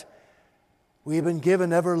debt. We have been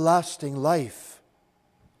given everlasting life.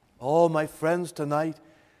 Oh, my friends, tonight,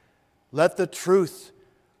 let the truth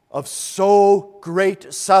of so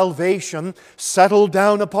great salvation settle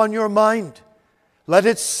down upon your mind. Let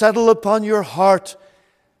it settle upon your heart.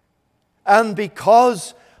 And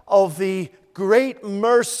because of the great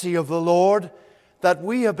mercy of the Lord, that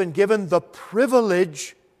we have been given the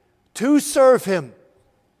privilege to serve Him.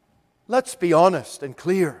 Let's be honest and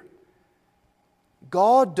clear.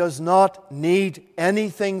 God does not need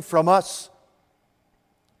anything from us.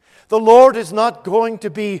 The Lord is not going to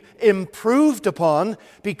be improved upon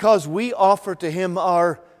because we offer to Him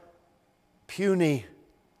our puny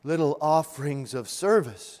little offerings of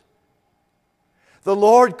service. The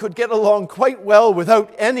Lord could get along quite well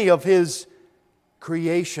without any of His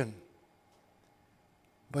creation.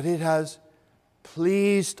 But it has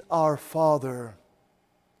pleased our Father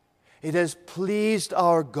It has pleased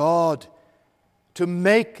our God to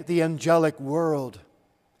make the angelic world.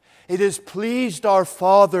 It has pleased our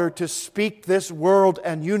Father to speak this world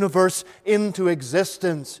and universe into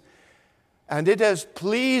existence. And it has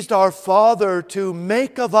pleased our Father to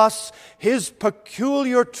make of us His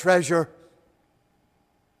peculiar treasure.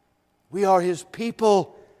 We are His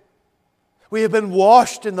people. We have been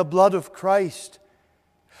washed in the blood of Christ.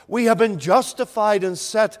 We have been justified and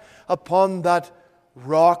set upon that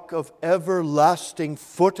rock of everlasting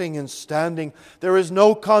footing and standing. There is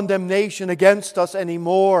no condemnation against us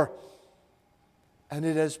anymore. And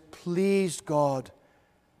it has pleased God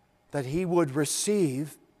that He would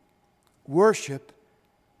receive worship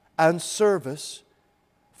and service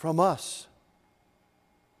from us.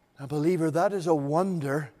 Now, believer, that is a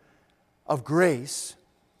wonder of grace.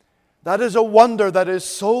 That is a wonder that is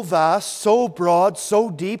so vast, so broad, so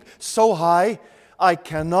deep, so high, I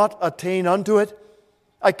cannot attain unto it.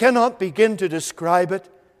 I cannot begin to describe it.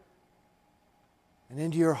 And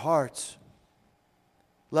into your hearts,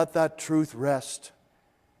 let that truth rest,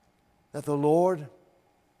 that the Lord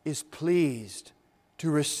is pleased to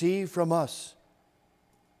receive from us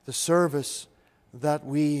the service that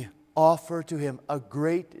we offer to Him, a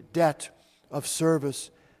great debt of service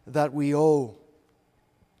that we owe.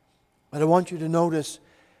 But I want you to notice,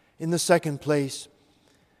 in the second place,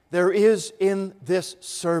 there is in this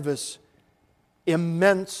service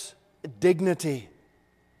immense dignity.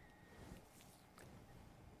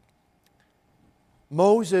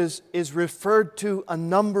 Moses is referred to a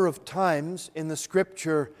number of times in the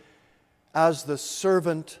Scripture as the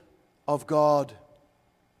servant of God.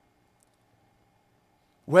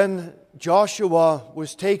 When Joshua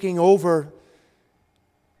was taking over,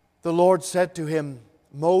 the Lord said to him,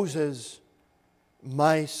 "Moses,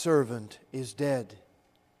 my servant, is dead."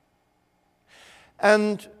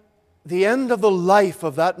 And the end of the life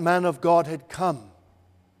of that man of God had come.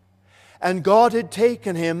 And God had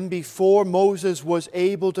taken him before Moses was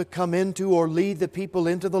able to come into or lead the people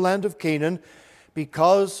into the land of Canaan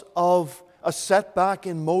because of a setback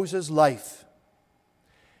in Moses' life.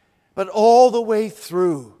 But all the way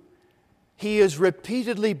through, he is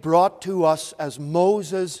repeatedly brought to us as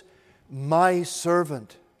Moses, my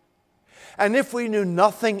servant. And if we knew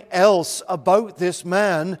nothing else about this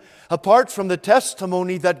man, apart from the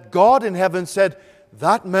testimony that God in heaven said,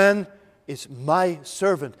 "That man is my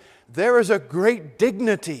servant," there is a great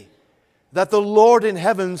dignity that the Lord in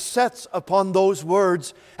heaven sets upon those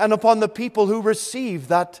words and upon the people who receive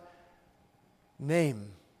that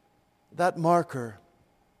name, that marker.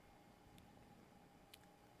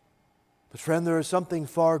 But friend, there is something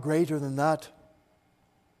far greater than that.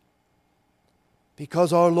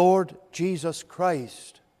 Because our Lord Jesus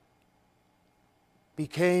Christ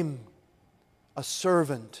became a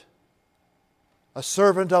servant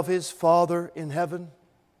of His Father in heaven.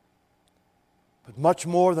 But much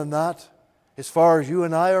more than that, as far as you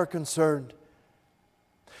and I are concerned.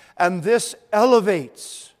 And this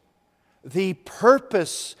elevates the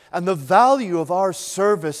purpose and the value of our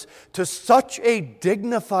service to such a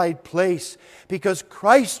dignified place, because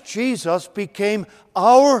Christ Jesus became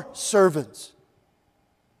our servants.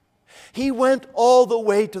 He went all the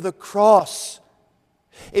way to the cross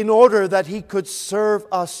in order that He could serve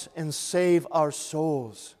us and save our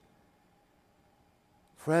souls.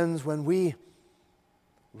 Friends, when we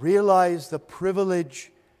realize the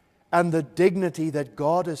privilege and the dignity that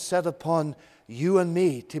God has set upon you and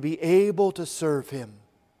me to be able to serve Him,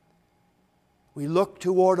 we look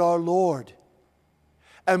toward our Lord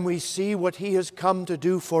and we see what He has come to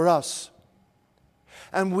do for us.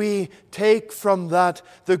 And we take from that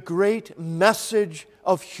the great message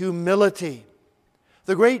of humility,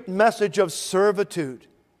 the great message of servitude.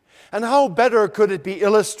 And how better could it be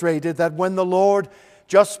illustrated that when the Lord,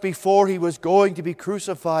 just before He was going to be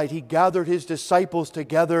crucified, He gathered His disciples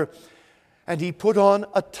together and He put on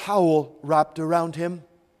a towel wrapped around Him.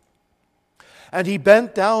 And He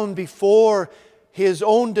bent down before His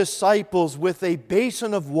own disciples with a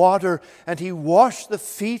basin of water and He washed the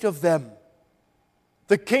feet of them.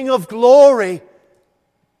 The King of Glory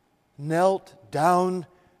knelt down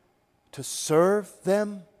to serve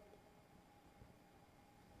them.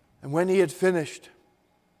 And when He had finished,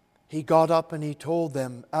 He got up and He told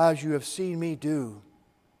them, "As you have seen me do,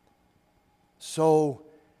 so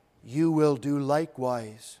you will do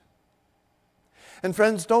likewise." And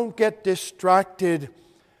friends, don't get distracted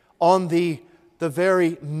on the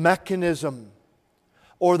very mechanism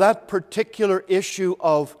or that particular issue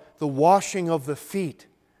of the washing of the feet.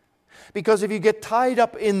 Because if you get tied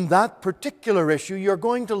up in that particular issue, you're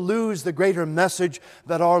going to lose the greater message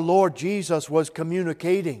that our Lord Jesus was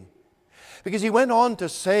communicating. Because he went on to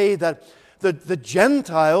say that the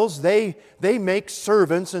Gentiles, they make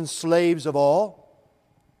servants and slaves of all,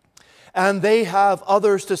 and they have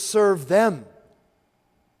others to serve them.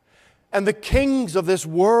 And the kings of this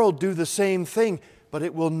world do the same thing. But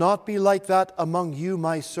it will not be like that among you,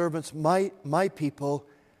 my servants, my people.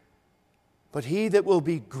 But he that will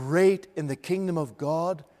be great in the kingdom of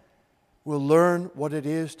God will learn what it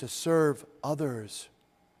is to serve others.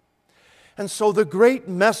 And so the great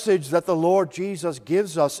message that the Lord Jesus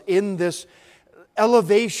gives us in this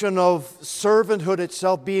elevation of servanthood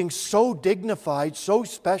itself being so dignified, so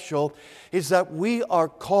special, is that we are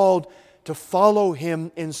called to follow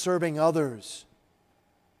Him in serving others.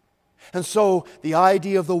 And so the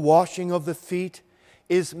idea of the washing of the feet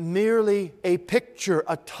is merely a picture,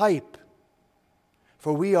 a type,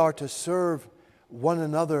 for we are to serve one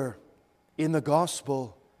another in the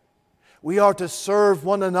gospel. We are to serve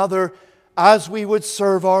one another as we would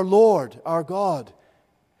serve our Lord, our God.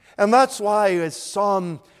 And that's why, as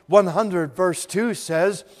Psalm 100 verse 2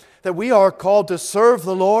 says, that we are called to serve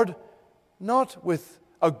the Lord not with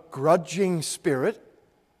a grudging spirit.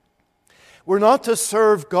 We're not to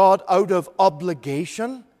serve God out of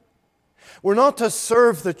obligation. We're not to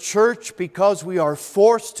serve the church because we are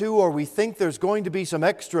forced to, or we think there's going to be some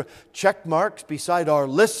extra check marks beside our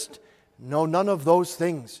list. No, none of those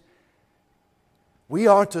things. We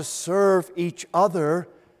are to serve each other,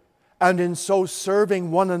 and in so serving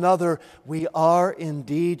one another, we are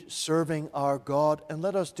indeed serving our God. And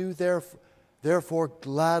let us do therefore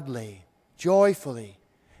gladly, joyfully,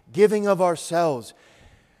 giving of ourselves.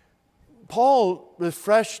 Paul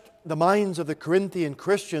refreshed the minds of the Corinthian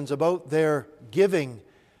Christians about their giving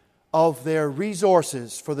of their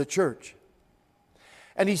resources for the church.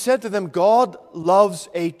 And he said to them, God loves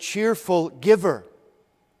a cheerful giver.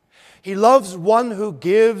 He loves one who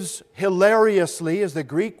gives hilariously, is the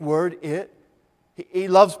Greek word. He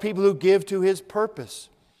loves people who give to His purpose.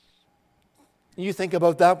 You think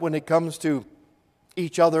about that when it comes to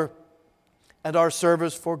each other and our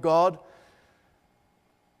service for God.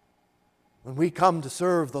 When we come to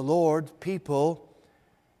serve the Lord, people,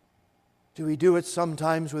 do we do it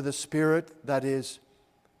sometimes with a spirit that is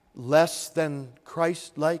less than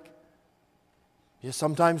Christ-like? Yes,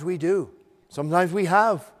 sometimes we do. Sometimes we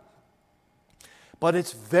have. But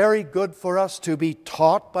it's very good for us to be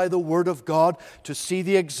taught by the Word of God, to see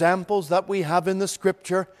the examples that we have in the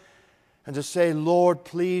Scripture, and to say, Lord,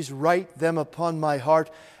 please write them upon my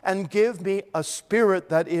heart, and give me a spirit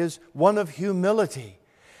that is one of humility.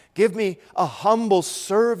 Give me a humble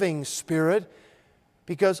serving spirit,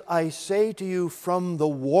 because I say to you from the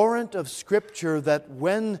warrant of Scripture that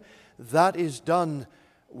when that is done,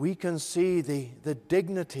 we can see the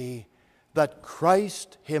dignity that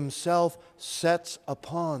Christ Himself sets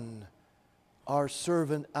upon our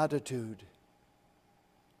servant attitude.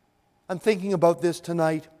 I'm thinking about this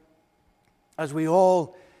tonight as we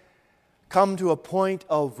all come to a point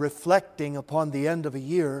of reflecting upon the end of a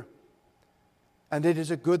year. And it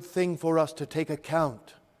is a good thing for us to take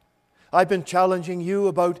account. I've been challenging you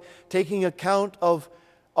about taking account of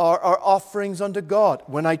our offerings unto God.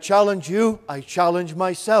 When I challenge you, I challenge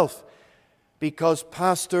myself. Because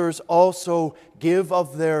pastors also give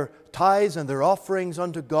of their tithes and their offerings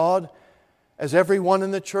unto God, as everyone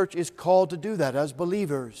in the church is called to do that as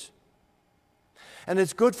believers. And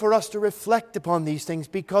it's good for us to reflect upon these things,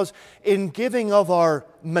 because in giving of our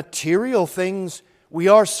material things, we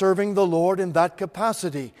are serving the Lord in that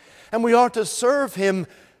capacity. And we are to serve Him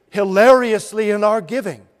hilariously in our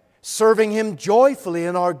giving, serving Him joyfully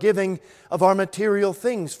in our giving of our material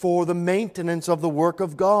things for the maintenance of the work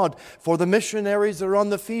of God, for the missionaries that are on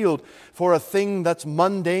the field, for a thing that's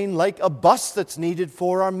mundane like a bus that's needed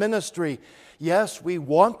for our ministry. Yes, we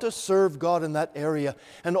want to serve God in that area.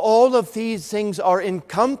 And all of these things are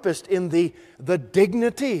encompassed in the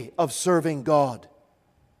dignity of serving God.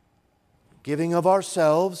 Giving of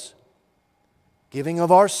ourselves, giving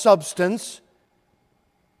of our substance,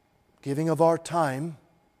 giving of our time.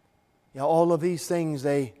 All of these things,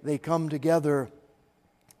 they come together,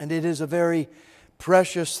 and it is a very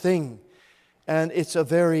precious thing, and it's a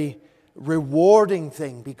very rewarding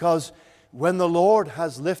thing, because when the Lord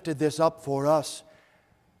has lifted this up for us,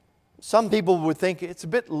 some people would think it's a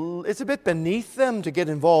bit beneath them to get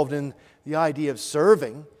involved in the idea of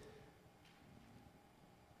serving.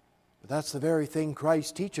 But that's the very thing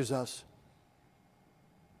Christ teaches us.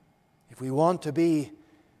 If we want to be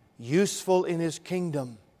useful in His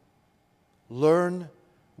kingdom, learn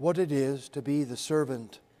what it is to be the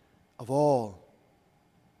servant of all.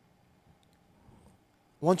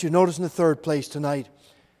 I want you to notice in the third place tonight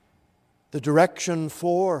the direction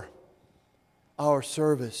for our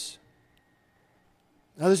service.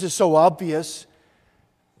 Now, this is so obvious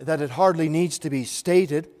that it hardly needs to be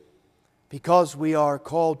stated, because we are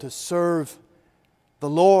called to serve the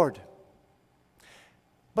Lord.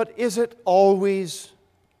 But is it always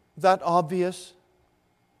that obvious?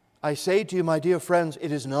 I say to you, my dear friends,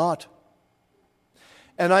 it is not.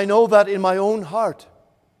 And I know that in my own heart.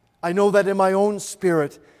 I know that in my own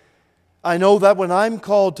spirit. I know that when I'm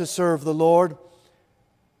called to serve the Lord,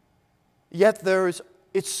 yet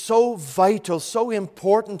it's so vital, so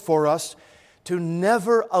important for us to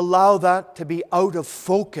never allow that to be out of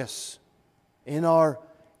focus in our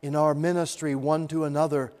ministry one to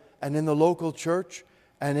another, and in the local church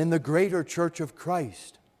and in the greater church of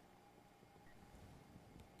Christ.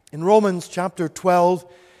 In Romans chapter 12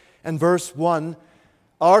 and verse 1,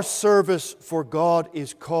 our service for God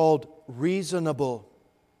is called reasonable.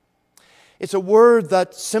 It's a word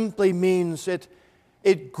that simply means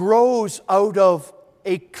it grows out of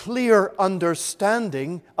a clear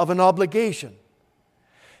understanding of an obligation.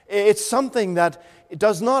 It's something that it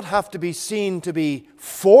does not have to be seen to be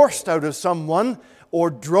forced out of someone or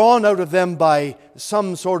drawn out of them by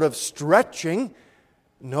some sort of stretching.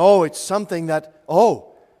 No, it's something that,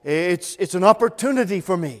 it's an opportunity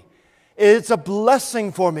for me. It's a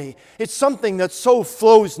blessing for me. It's something that so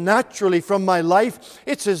flows naturally from my life.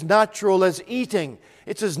 It's as natural as eating.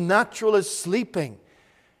 It's as natural as sleeping.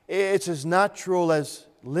 It's as natural as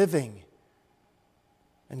living.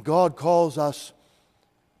 And God calls us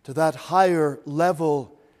to that higher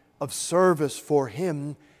level of service for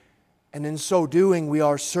Him. And in so doing, we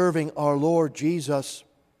are serving our Lord Jesus.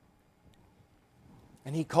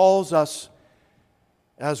 And He calls us,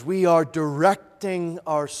 as we are directing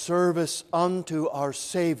our service unto our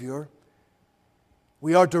Savior,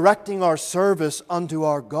 we are directing our service unto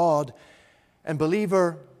our God. And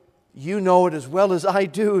believer, you know it as well as I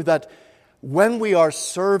do, that when we are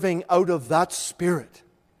serving out of that spirit,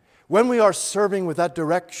 when we are serving with that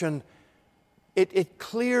direction, it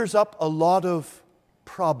clears up a lot of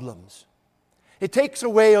problems. It takes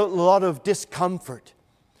away a lot of discomfort.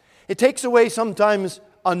 It takes away sometimes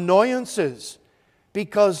annoyances,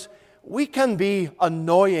 because we can be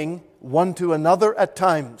annoying one to another at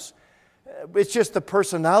times. It's just the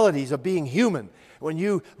personalities of being human. When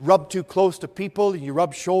you rub too close to people, and you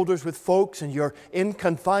rub shoulders with folks, and you're in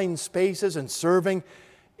confined spaces and serving,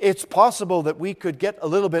 it's possible that we could get a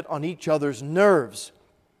little bit on each other's nerves.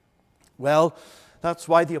 Well, that's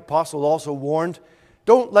why the apostle also warned,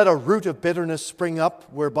 don't let a root of bitterness spring up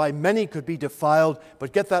whereby many could be defiled,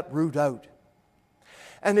 but get that root out.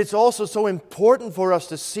 And it's also so important for us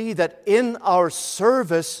to see that in our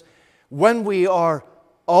service, when we are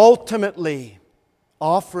ultimately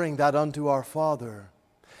offering that unto our Father,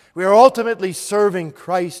 we are ultimately serving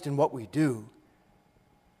Christ in what we do.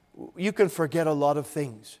 You can forget a lot of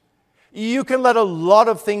things. You can let a lot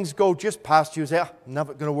of things go just past you and say, I'm not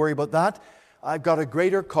going to worry about that. I've got a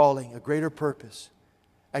greater calling, a greater purpose.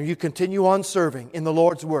 And you continue on serving in the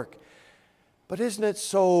Lord's work. But isn't it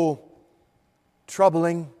so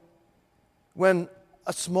troubling when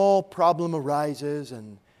a small problem arises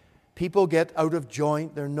and people get out of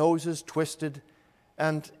joint, their noses twisted,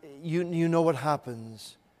 and you know what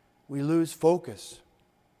happens. We lose focus.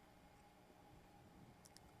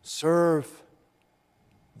 Serve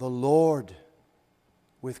the Lord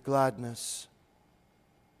with gladness.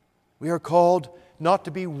 We are called not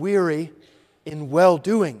to be weary in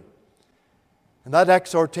well-doing. And that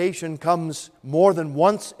exhortation comes more than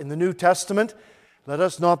once in the New Testament. Let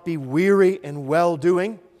us not be weary in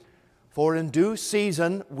well-doing, for in due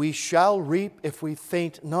season we shall reap if we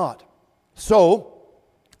faint not. So,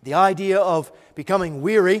 the idea of becoming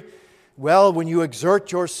weary, well, when you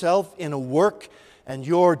exert yourself in a work and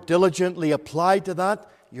you're diligently applied to that,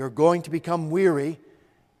 you're going to become weary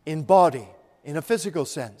in body, in a physical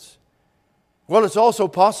sense. Well, it's also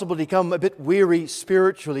possible to become a bit weary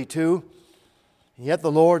spiritually too. And yet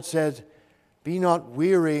the Lord said, be not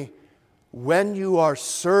weary when you are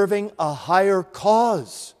serving a higher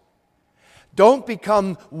cause. Don't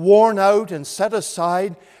become worn out and set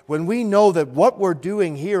aside when we know that what we're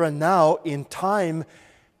doing here and now in time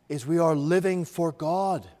is we are living for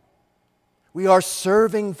God. We are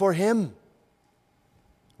serving for Him.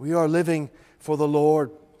 We are living for the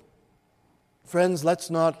Lord. Friends, let's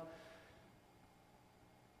not,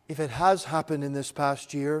 if it has happened in this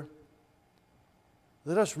past year,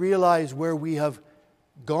 let us realize where we have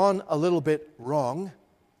gone a little bit wrong.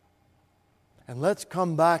 And let's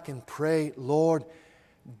come back and pray, Lord,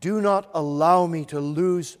 do not allow me to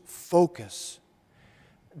lose focus.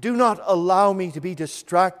 Do not allow me to be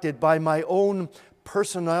distracted by my own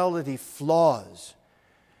personality flaws,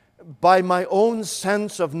 by my own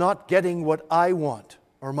sense of not getting what I want.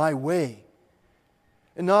 or my way.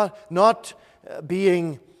 And not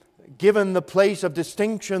being given the place of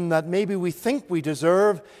distinction that maybe we think we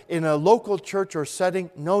deserve in a local church or setting.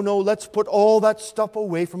 No, let's put all that stuff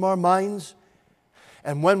away from our minds.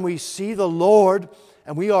 And when we see the Lord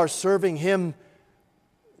and we are serving Him,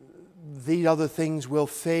 these other things will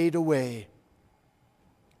fade away.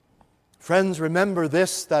 Friends, remember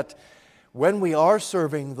this, that when we are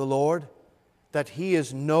serving the Lord, that He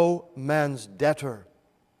is no man's debtor.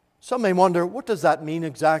 Some may wonder, what does that mean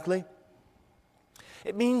exactly?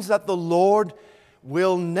 It means that the Lord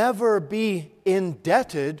will never be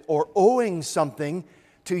indebted or owing something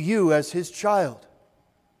to you as His child.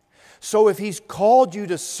 So if He's called you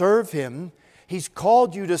to serve Him, He's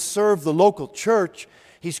called you to serve the local church,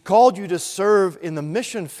 He's called you to serve in the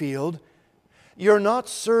mission field, you're not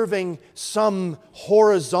serving some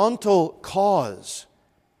horizontal cause.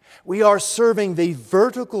 We are serving the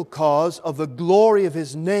vertical cause of the glory of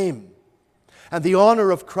His name and the honor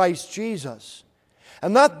of Christ Jesus.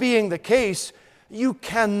 And that being the case, you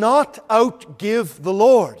cannot outgive the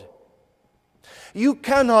Lord. You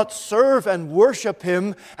cannot serve and worship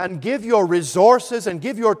Him and give your resources and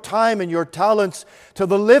give your time and your talents to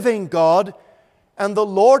the living God, and the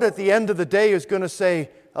Lord at the end of the day is going to say,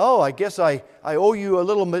 oh, I guess I owe you a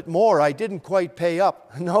little bit more. I didn't quite pay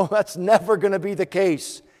up. No, that's never going to be the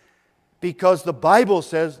case, because the Bible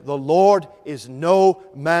says the Lord is no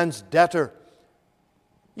man's debtor.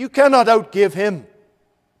 You cannot outgive Him.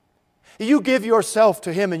 You give yourself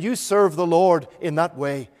to Him and you serve the Lord in that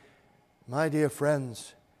way. My dear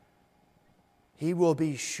friends, He will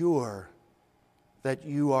be sure that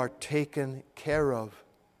you are taken care of,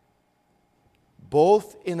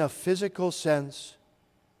 both in a physical sense,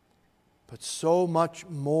 but so much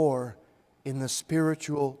more in the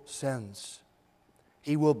spiritual sense.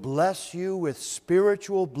 He will bless you with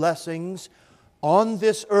spiritual blessings on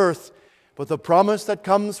this earth, but the promise that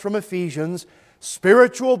comes from Ephesians,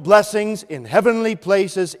 spiritual blessings in heavenly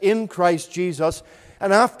places in Christ Jesus.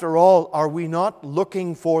 And after all, are we not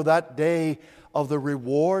looking for that day of the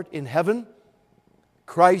reward in heaven?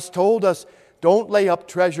 Christ told us, don't lay up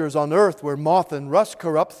treasures on earth where moth and rust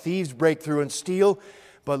corrupt, thieves break through and steal,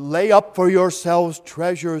 but lay up for yourselves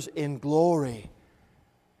treasures in glory.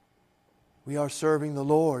 We are serving the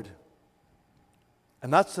Lord.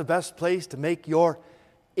 And that's the best place to make your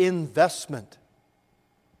investment.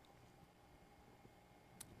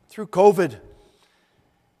 Through COVID,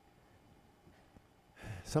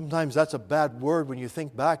 sometimes that's a bad word when you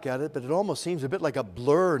think back at it, but it almost seems a bit like a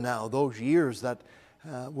blur now, those years that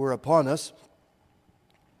were upon us.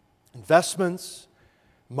 Investments,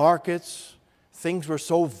 markets, things were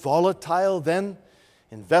so volatile then.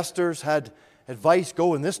 Investors had advice,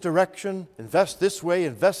 go in this direction, invest this way,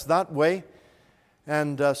 invest that way.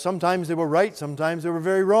 And sometimes they were right, sometimes they were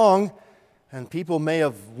very wrong. And people may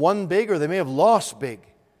have won big or they may have lost big.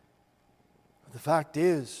 But the fact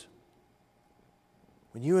is,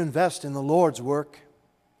 when you invest in the Lord's work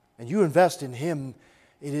and you invest in Him,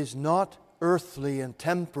 it is not earthly and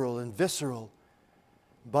temporal and visceral,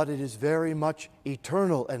 but it is very much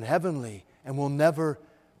eternal and heavenly and will never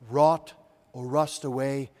rot or rust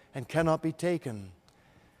away and cannot be taken.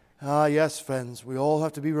 Ah, yes, friends, we all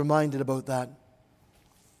have to be reminded about that.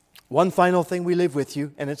 One final thing we leave with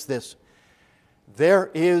you, and it's this.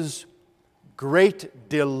 There is great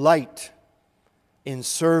delight in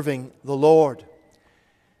serving the Lord,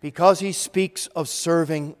 because He speaks of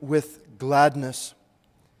serving with gladness,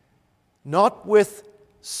 not with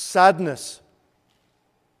sadness.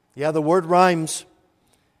 Yeah, the word rhymes,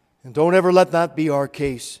 and don't ever let that be our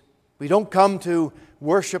case. We don't come to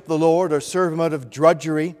worship the Lord or serve Him out of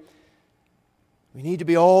drudgery. We need to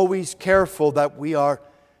be always careful that we are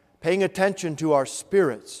paying attention to our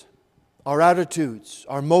spirits, our attitudes,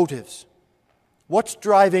 our motives. What's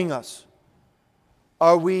driving us?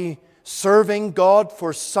 Are we serving God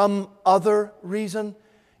for some other reason?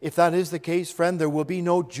 If that is the case, friend, there will be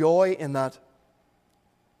no joy in that.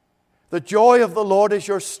 The joy of the Lord is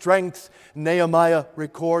your strength, Nehemiah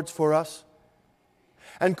records for us.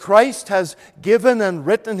 And Christ has given and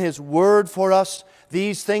written His word for us.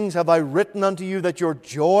 These things have I written unto you, that your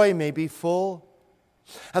joy may be full.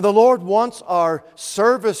 And the Lord wants our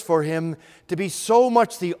service for Him to be so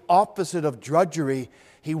much the opposite of drudgery.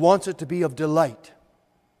 He wants it to be of delight.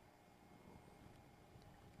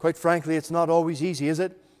 Quite frankly, it's not always easy, is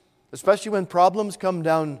it? Especially when problems come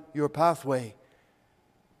down your pathway.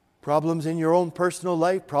 Problems in your own personal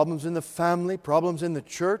life, problems in the family, problems in the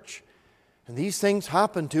church. And these things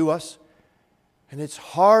happen to us. And it's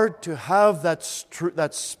hard to have that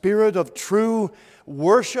spirit of true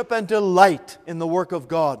worship and delight in the work of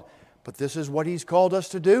God. But this is what He's called us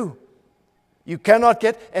to do. You cannot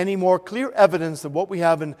get any more clear evidence than what we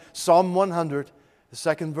have in Psalm 100, the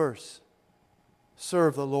second verse.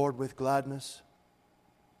 Serve the Lord with gladness.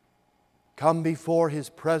 Come before His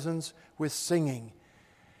presence with singing.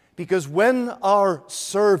 Because when our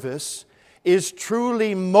service is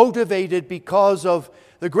truly motivated because of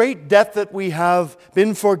the great debt that we have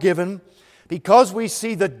been forgiven, because we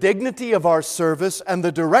see the dignity of our service and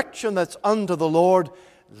the direction that's unto the Lord,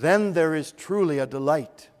 then there is truly a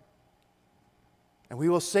delight. And we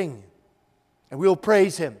will sing, and we will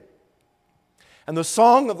praise Him. And the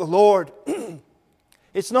song of the Lord,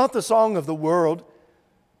 it's not the song of the world.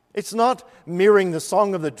 It's not mirroring the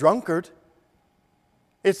song of the drunkard.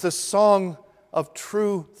 It's the song of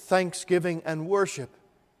true thanksgiving and worship.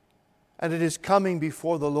 And it is coming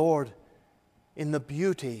before the Lord in the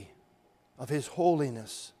beauty of His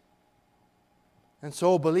holiness. And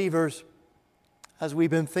so, believers, as we've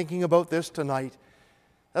been thinking about this tonight,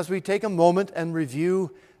 as we take a moment and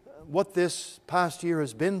review what this past year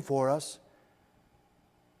has been for us,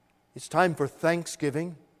 it's time for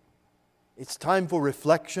thanksgiving. It's time for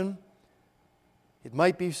reflection. It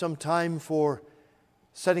might be some time for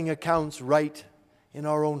setting accounts right in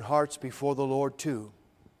our own hearts before the Lord too.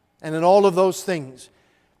 And in all of those things,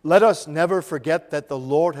 let us never forget that the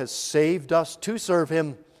Lord has saved us to serve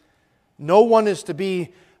Him. No one is to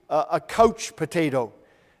be a couch potato.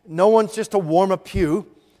 No one's just to warm a pew.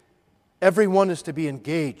 Everyone is to be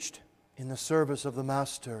engaged in the service of the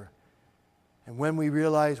Master. And when we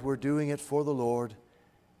realize we're doing it for the Lord,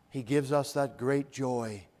 He gives us that great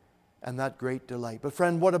joy and that great delight. But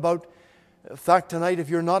friend, what about the fact tonight, if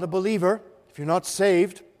you're not a believer, if you're not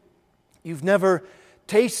saved, you've never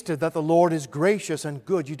tasted that the Lord is gracious and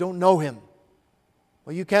good, you don't know Him.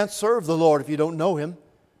 Well, you can't serve the Lord if you don't know Him.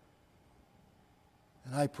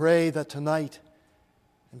 And I pray that tonight,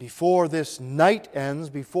 and before this night ends,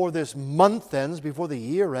 before this month ends, before the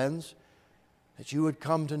year ends, that you would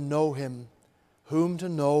come to know Him, whom to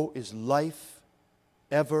know is life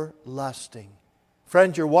everlasting.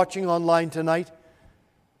 Friend, you're watching online tonight.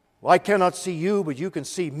 Well, I cannot see you, but you can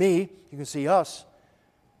see me. You can see us.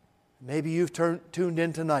 Maybe you've tuned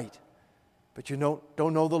in tonight, but you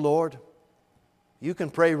don't know the Lord. You can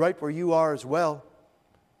pray right where you are as well.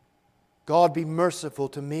 God, be merciful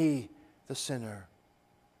to me, the sinner.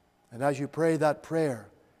 And as you pray that prayer,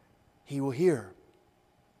 He will hear.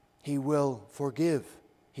 He will forgive.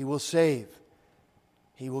 He will save.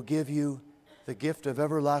 He will give you the gift of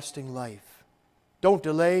everlasting life. Don't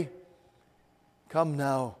delay. Come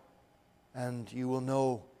now, and you will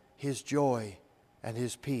know His joy and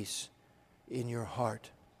His peace in your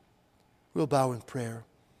heart. We'll bow in prayer.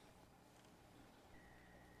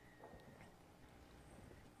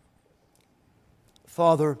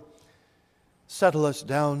 Father, settle us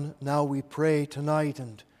down now, we pray, tonight,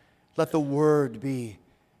 and let the Word be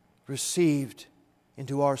received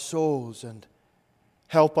into our souls, and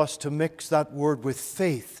help us to mix that Word with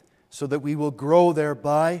faith so that we will grow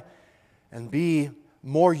thereby and be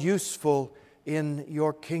more useful in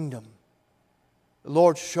your kingdom.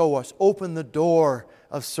 Lord, show us. Open the door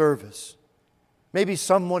of service. Maybe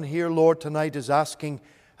someone here, Lord, tonight is asking,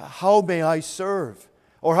 how may I serve?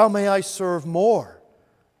 Or how may I serve more?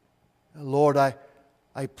 Lord, I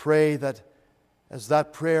pray that as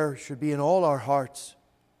that prayer should be in all our hearts,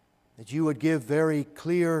 that you would give very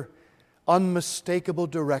clear, unmistakable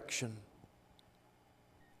direction.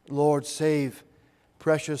 Lord, save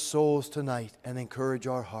precious souls tonight and encourage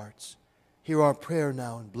our hearts. Hear our prayer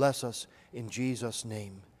now and bless us in Jesus'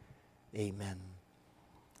 name. Amen.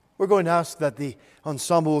 We're going to ask that the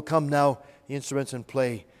ensemble will come now, the instruments, and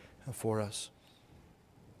play for us.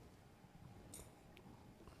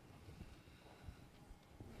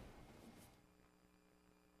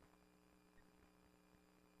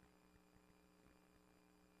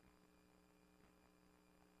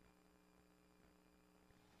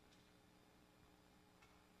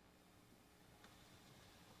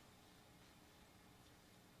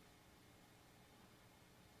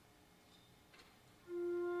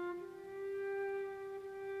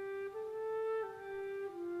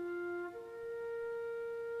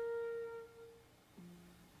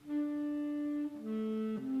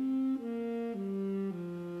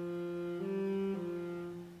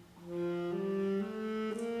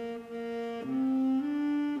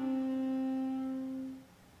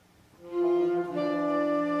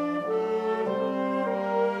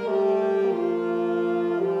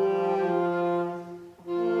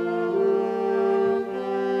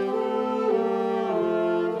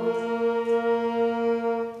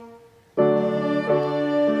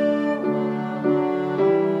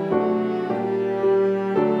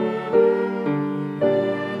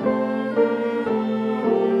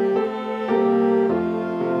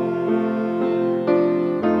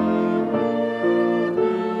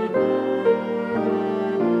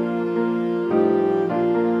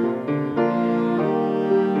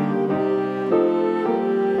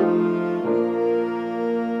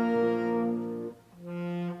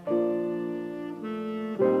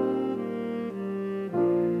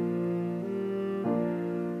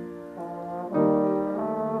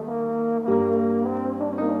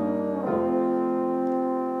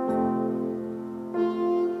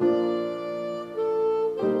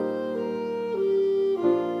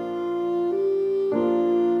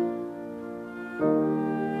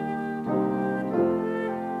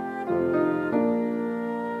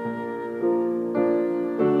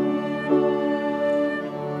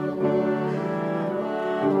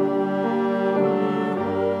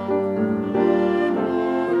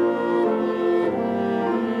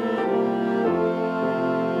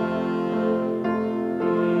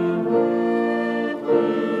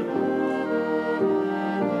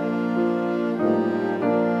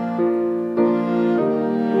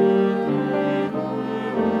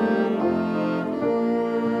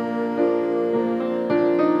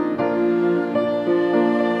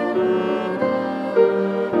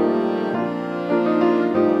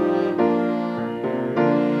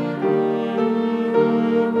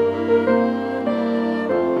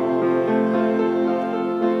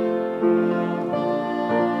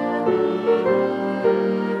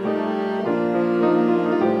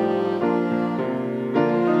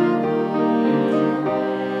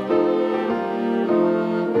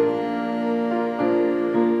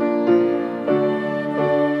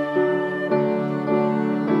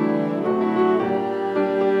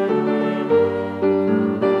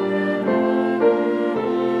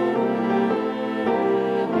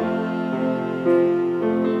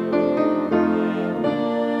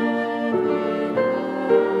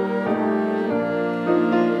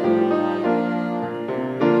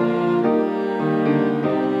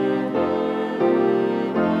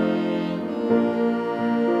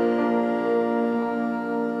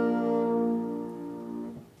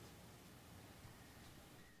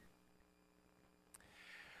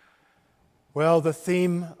 Well, the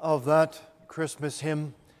theme of that Christmas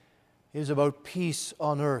hymn is about peace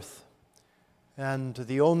on earth. And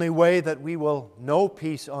the only way that we will know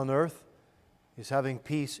peace on earth is having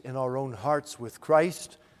peace in our own hearts with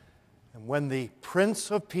Christ. And when the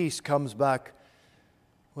Prince of Peace comes back,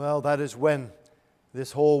 well, that is when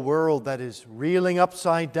this whole world that is reeling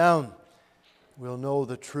upside down will know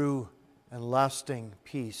the true and lasting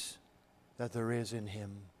peace that there is in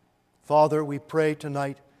Him. Father, we pray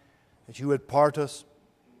tonight that You would part us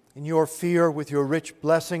in Your fear with Your rich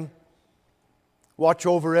blessing. Watch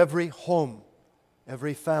over every home,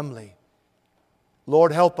 every family.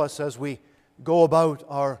 Lord, help us as we go about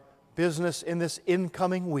our business in this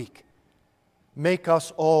incoming week. Make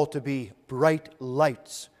us all to be bright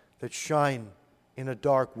lights that shine in a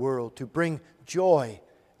dark world, to bring joy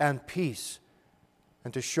and peace,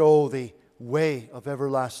 and to show the way of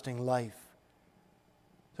everlasting life.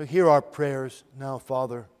 So hear our prayers now,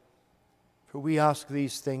 Father, for we ask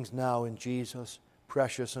these things now in Jesus'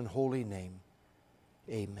 precious and holy name.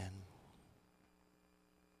 Amen.